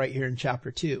pick up right here in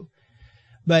chapter 2.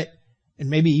 And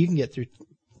maybe you can get through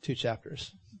 2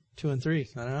 chapters, 2 and 3.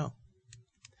 I don't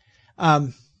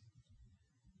know.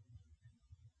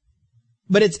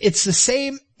 But it's the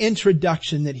same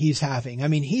introduction that he's having. I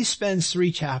mean, he spends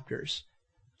 3 chapters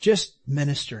just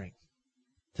ministering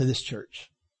to this church.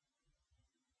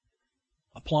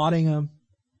 Applauding them,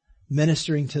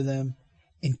 ministering to them,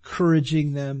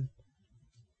 encouraging them.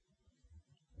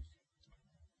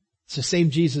 It's the same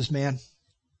Jesus, man.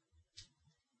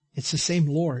 It's the same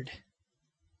Lord.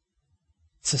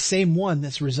 It's the same one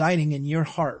that's residing in your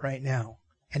heart right now,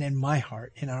 and in my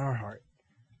heart, in our heart.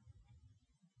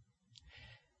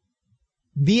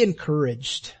 Be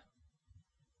encouraged.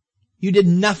 You did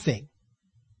nothing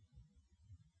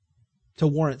to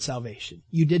warrant salvation.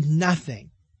 You did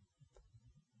nothing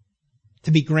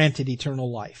to be granted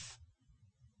eternal life,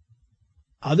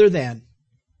 other than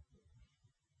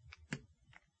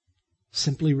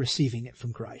simply receiving it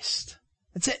from Christ.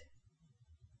 That's it.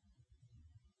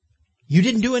 You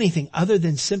didn't do anything other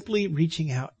than simply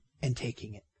reaching out and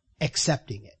taking it,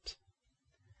 accepting it.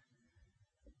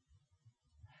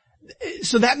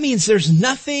 So that means there's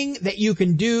nothing that you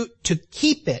can do to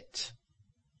keep it.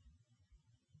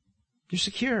 You're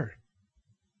secure.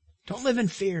 Don't live in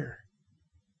fear.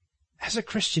 As a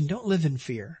Christian, don't live in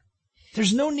fear.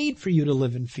 There's no need for you to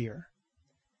live in fear.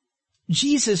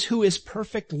 Jesus, who is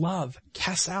perfect love,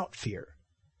 casts out fear.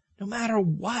 No matter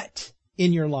what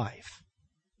in your life.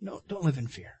 No, don't live in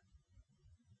fear.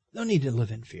 No need to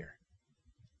live in fear.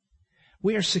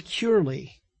 We are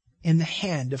securely in the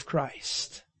hand of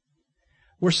Christ.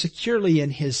 We're securely in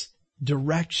His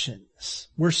directions.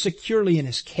 We're securely in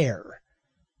His care.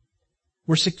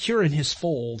 We're secure in His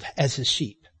fold as His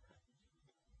sheep.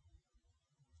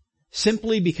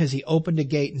 Simply because He opened a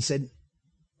gate and said,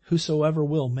 whosoever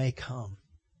will may come.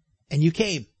 And you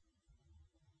came.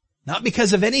 Not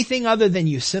because of anything other than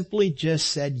you simply just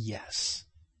said yes.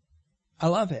 I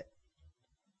love it.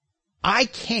 I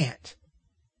can't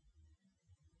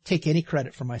take any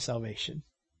credit for my salvation.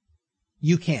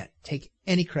 You can't take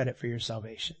any credit for your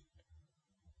salvation.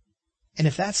 And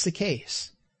if that's the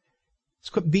case,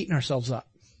 let's quit beating ourselves up.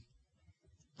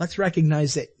 Let's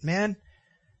recognize that, man,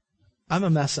 I'm a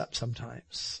mess up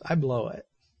sometimes. I blow it.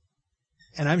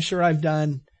 And I'm sure I've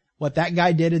done what that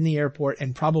guy did in the airport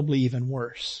and probably even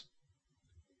worse.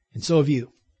 And so have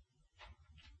you.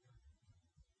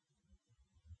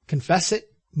 Confess it,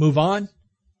 move on,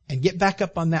 and get back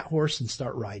up on that horse and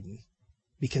start riding.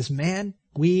 Because man,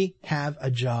 we have a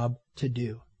job to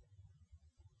do.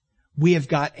 We have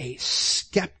got a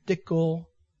skeptical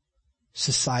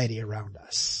society around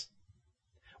us.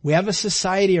 We have a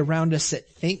society around us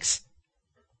that thinks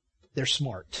they're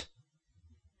smart.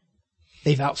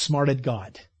 They've outsmarted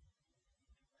God.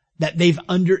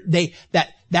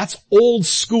 That's old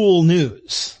school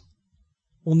news.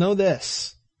 Well, know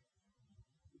this.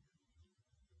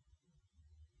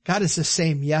 God is the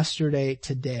same yesterday,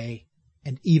 today,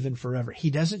 and even forever. He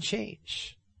doesn't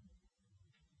change.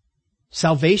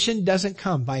 Salvation doesn't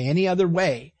come by any other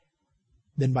way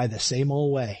than by the same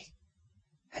old way.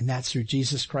 And that's through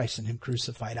Jesus Christ and Him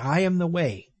crucified. I am the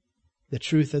way, the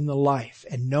truth, and the life,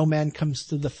 and no man comes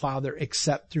to the Father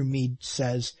except through me,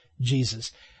 says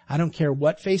Jesus. I don't care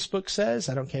what Facebook says.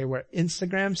 I don't care what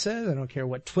Instagram says. I don't care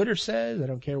what Twitter says. I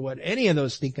don't care what any of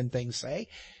those stinking things say.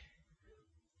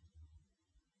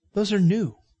 Those are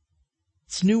new.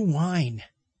 It's new wine.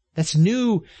 That's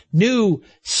new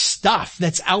stuff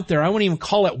that's out there. I wouldn't even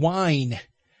call it wine.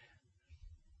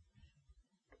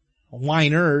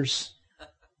 Whiners.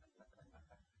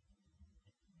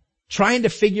 Trying to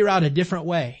figure out a different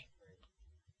way.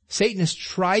 Satan has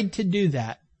tried to do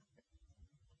that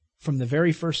from the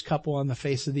very first couple on the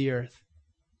face of the earth.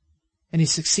 And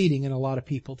he's succeeding in a lot of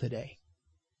people today.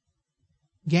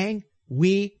 Gang,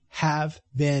 we have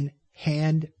been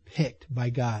handpicked by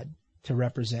God to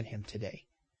represent Him today.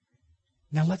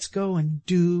 Now let's go and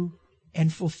do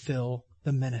and fulfill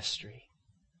the ministry.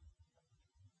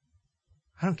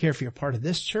 I don't care if you're part of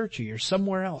this church or you're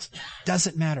somewhere else.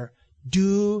 Doesn't matter.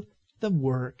 Do the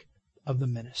work of the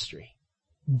ministry.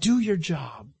 Do your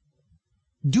job.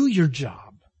 Do your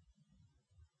job.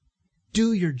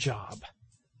 Do your job.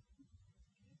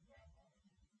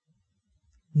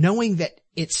 Knowing that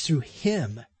it's through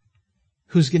Him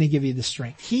who's going to give you the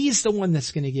strength. He's the one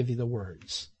that's going to give you the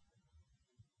words.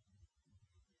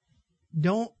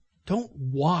 Don't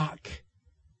walk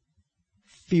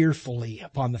fearfully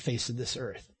upon the face of this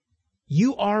earth.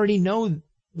 You already know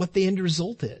what the end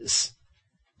result is.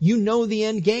 You know the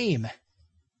end game.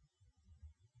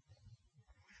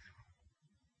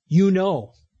 You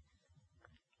know.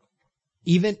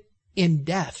 Even in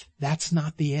death, that's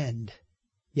not the end.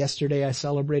 Yesterday I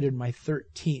celebrated my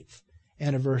 13th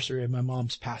anniversary of my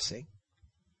mom's passing.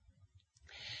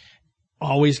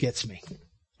 Always gets me.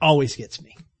 Always gets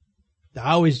me.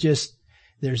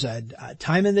 There's a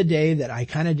time in the day that I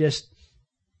kind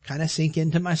of sink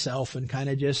into myself and kind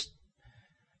of just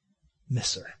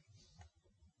miss her.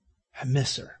 I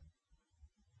miss her.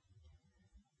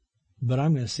 But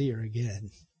I'm going to see her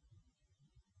again.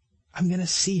 I'm going to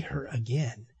see her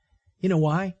again. You know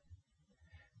why?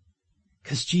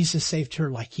 Because Jesus saved her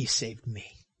like He saved me.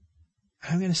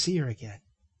 I'm going to see her again.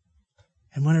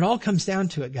 And when it all comes down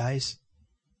to it, guys,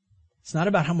 it's not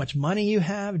about how much money you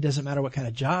have. It doesn't matter what kind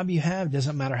of job you have. It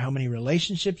doesn't matter how many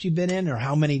relationships you've been in or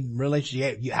how many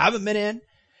relationships you haven't been in.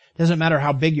 It doesn't matter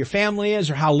how big your family is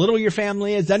or how little your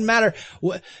family is. It doesn't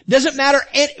matter.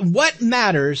 What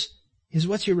matters is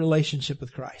what's your relationship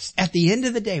with Christ. At the end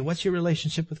of the day, what's your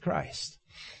relationship with Christ?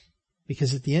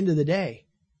 Because at the end of the day,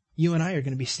 you and I are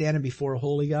going to be standing before a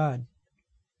holy God.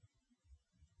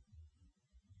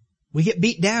 We get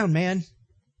beat down, man.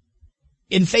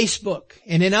 In Facebook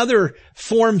and in other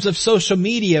forms of social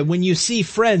media, when you see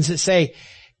friends that say,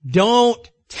 don't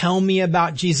tell me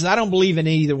about Jesus. I don't believe in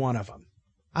either one of them.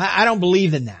 I don't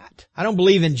believe in that. I don't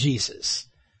believe in Jesus.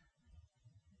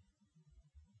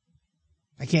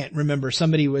 I can't remember.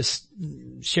 Somebody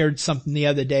shared something the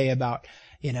other day about,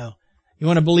 you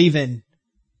want to believe in,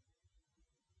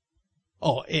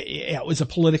 it was a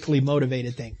politically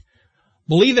motivated thing.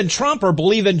 Believe in Trump or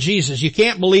believe in Jesus. You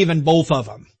can't believe in both of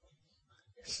them.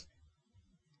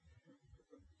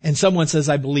 And someone says,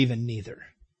 I believe in neither.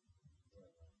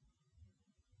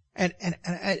 And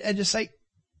I just say,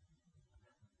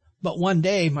 but one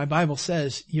day my Bible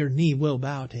says your knee will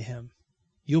bow to Him.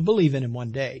 You'll believe in Him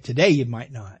one day. Today you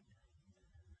might not,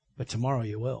 but tomorrow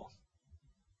you will.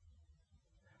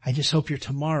 I just hope your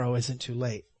tomorrow isn't too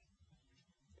late.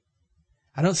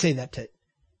 I don't say that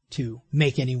to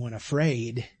make anyone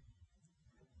afraid.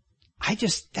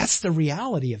 That's the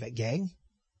reality of it, gang.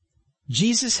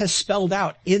 Jesus has spelled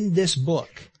out in this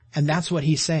book, and that's what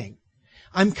He's saying.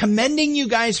 I'm commending you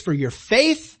guys for your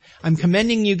faith. I'm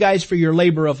commending you guys for your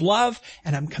labor of love,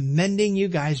 and I'm commending you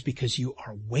guys because you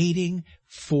are waiting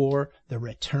for the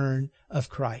return of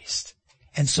Christ.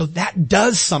 And so that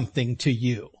does something to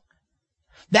you.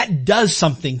 That does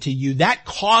something to you. That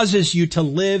causes you to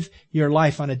live your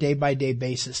life on a day-by-day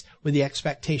basis with the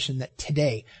expectation that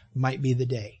today might be the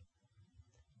day.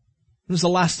 When was the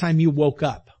last time you woke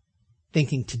up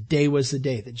thinking today was the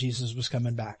day that Jesus was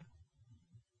coming back?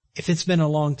 If it's been a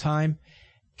long time,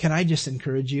 can I just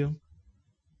encourage you?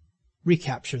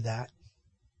 Recapture that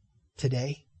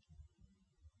today.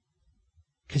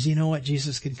 Because you know what?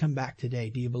 Jesus can come back today.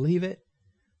 Do you believe it?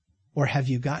 Or have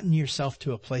you gotten yourself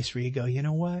to a place where you go, you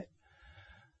know what?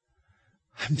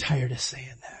 I'm tired of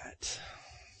saying that.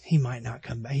 He might not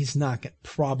come back. He's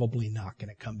probably not going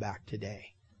to come back today.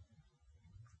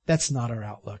 That's not our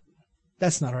outlook.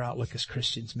 That's not our outlook as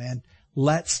Christians, man.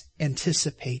 Let's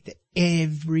anticipate that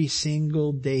every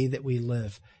single day that we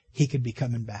live, He could be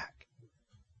coming back.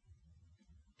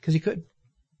 Because He could.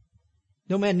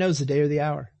 No man knows the day or the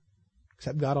hour,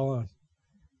 except God alone.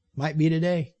 Might be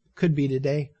today. Could be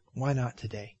today. Why not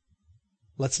today?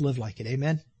 Let's live like it.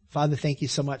 Amen. Father, thank You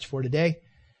so much for today.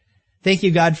 Thank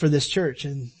You, God, for this church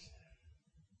in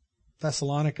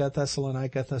Thessalonica.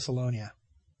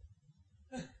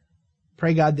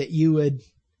 Pray, God, that You would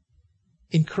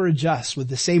encourage us with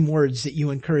the same words that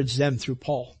You encouraged them through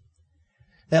Paul.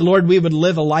 That, Lord, we would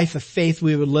live a life of faith,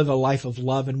 we would live a life of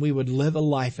love, and we would live a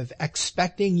life of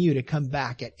expecting You to come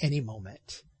back at any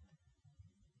moment.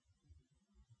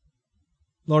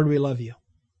 Lord, we love You.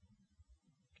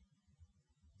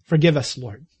 Forgive us,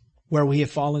 Lord, where we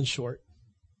have fallen short.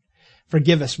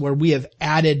 Forgive us where we have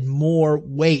added more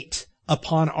weight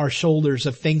upon our shoulders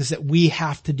of things that we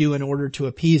have to do in order to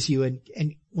appease You. And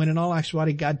when in all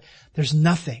actuality, God, there's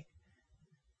nothing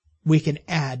we can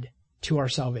add to our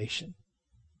salvation.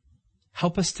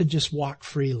 Help us to just walk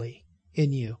freely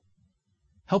in You.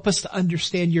 Help us to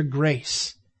understand Your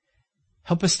grace.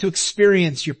 Help us to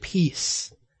experience Your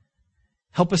peace.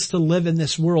 Help us to live in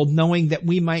this world knowing that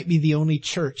we might be the only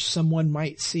church someone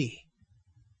might see.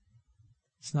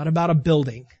 It's not about a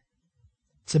building.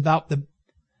 It's about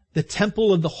the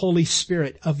temple of the Holy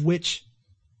Spirit, of which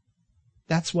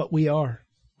That's what we are.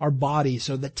 Our bodies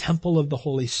are the temple of the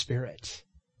Holy Spirit.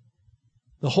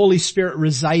 The Holy Spirit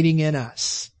residing in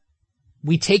us.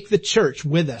 We take the church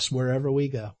with us wherever we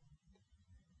go.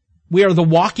 We are the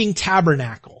walking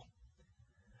tabernacle.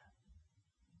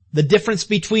 The difference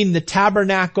between the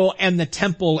tabernacle and the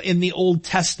temple in the Old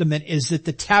Testament is that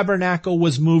the tabernacle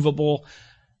was movable.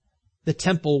 The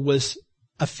temple was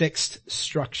a fixed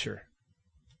structure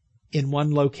in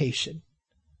one location.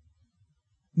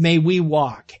 May we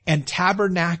walk and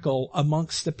tabernacle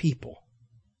amongst the people.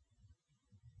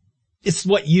 It's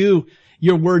what your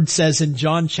word says in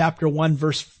John chapter 1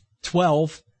 verse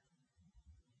 12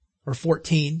 or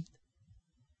 14.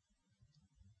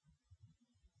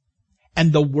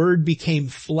 And the word became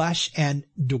flesh and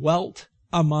dwelt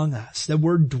among us. The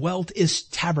word dwelt is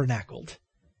tabernacled.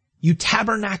 You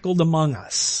tabernacled among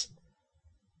us.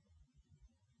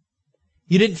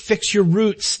 You didn't fix your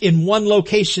roots in one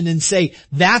location and say,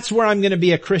 that's where I'm going to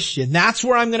be a Christian. That's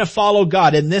where I'm going to follow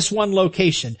God, in this one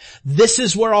location. This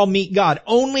is where I'll meet God.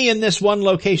 Only in this one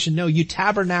location. No, you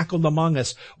tabernacled among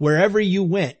us. Wherever you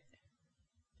went,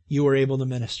 you were able to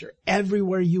minister.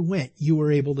 Everywhere you went, you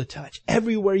were able to touch.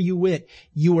 Everywhere you went,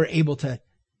 you were able to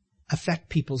affect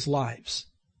people's lives.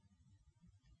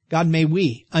 God, may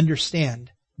we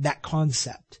understand that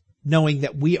concept, knowing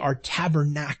that we are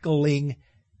tabernacling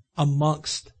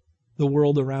amongst the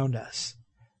world around us.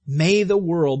 May the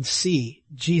world see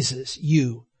Jesus,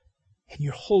 you, and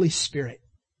your Holy Spirit,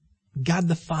 God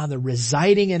the Father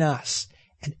residing in us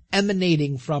and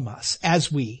emanating from us as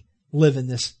we live in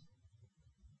this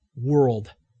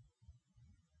world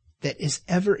that is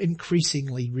ever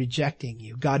increasingly rejecting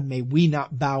you. God, may we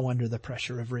not bow under the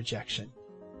pressure of rejection.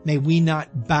 May we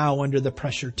not bow under the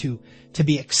pressure to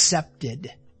be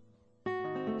accepted,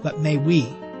 but may we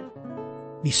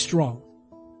be strong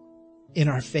in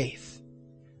our faith.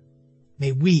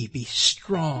 May we be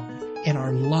strong in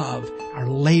our love, our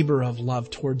labor of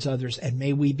love towards others, and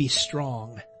may we be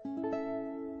strong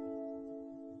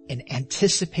in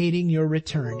anticipating your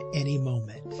return any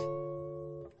moment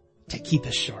to keep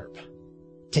us sharp,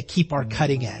 to keep our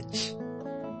cutting edge,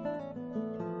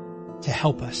 to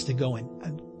help us to go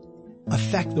and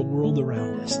affect the world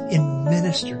around us and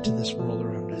minister to this world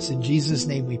around us. In Jesus'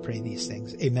 name we pray these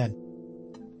things. Amen.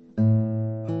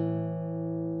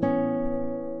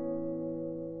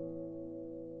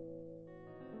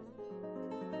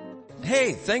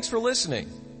 Hey, thanks for listening.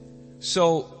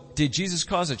 So, did Jesus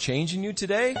cause a change in you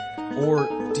today? Or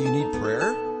do you need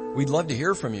prayer? We'd love to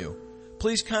hear from you.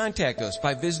 Please contact us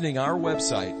by visiting our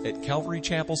website at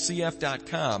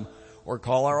calvarychapelcf.com or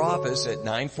call our office at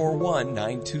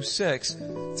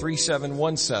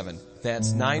 941-926-3717.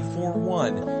 That's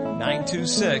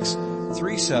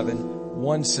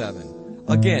 941-926-3717.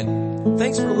 Again,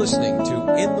 thanks for listening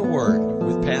to In the Word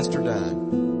with Pastor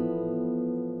Don.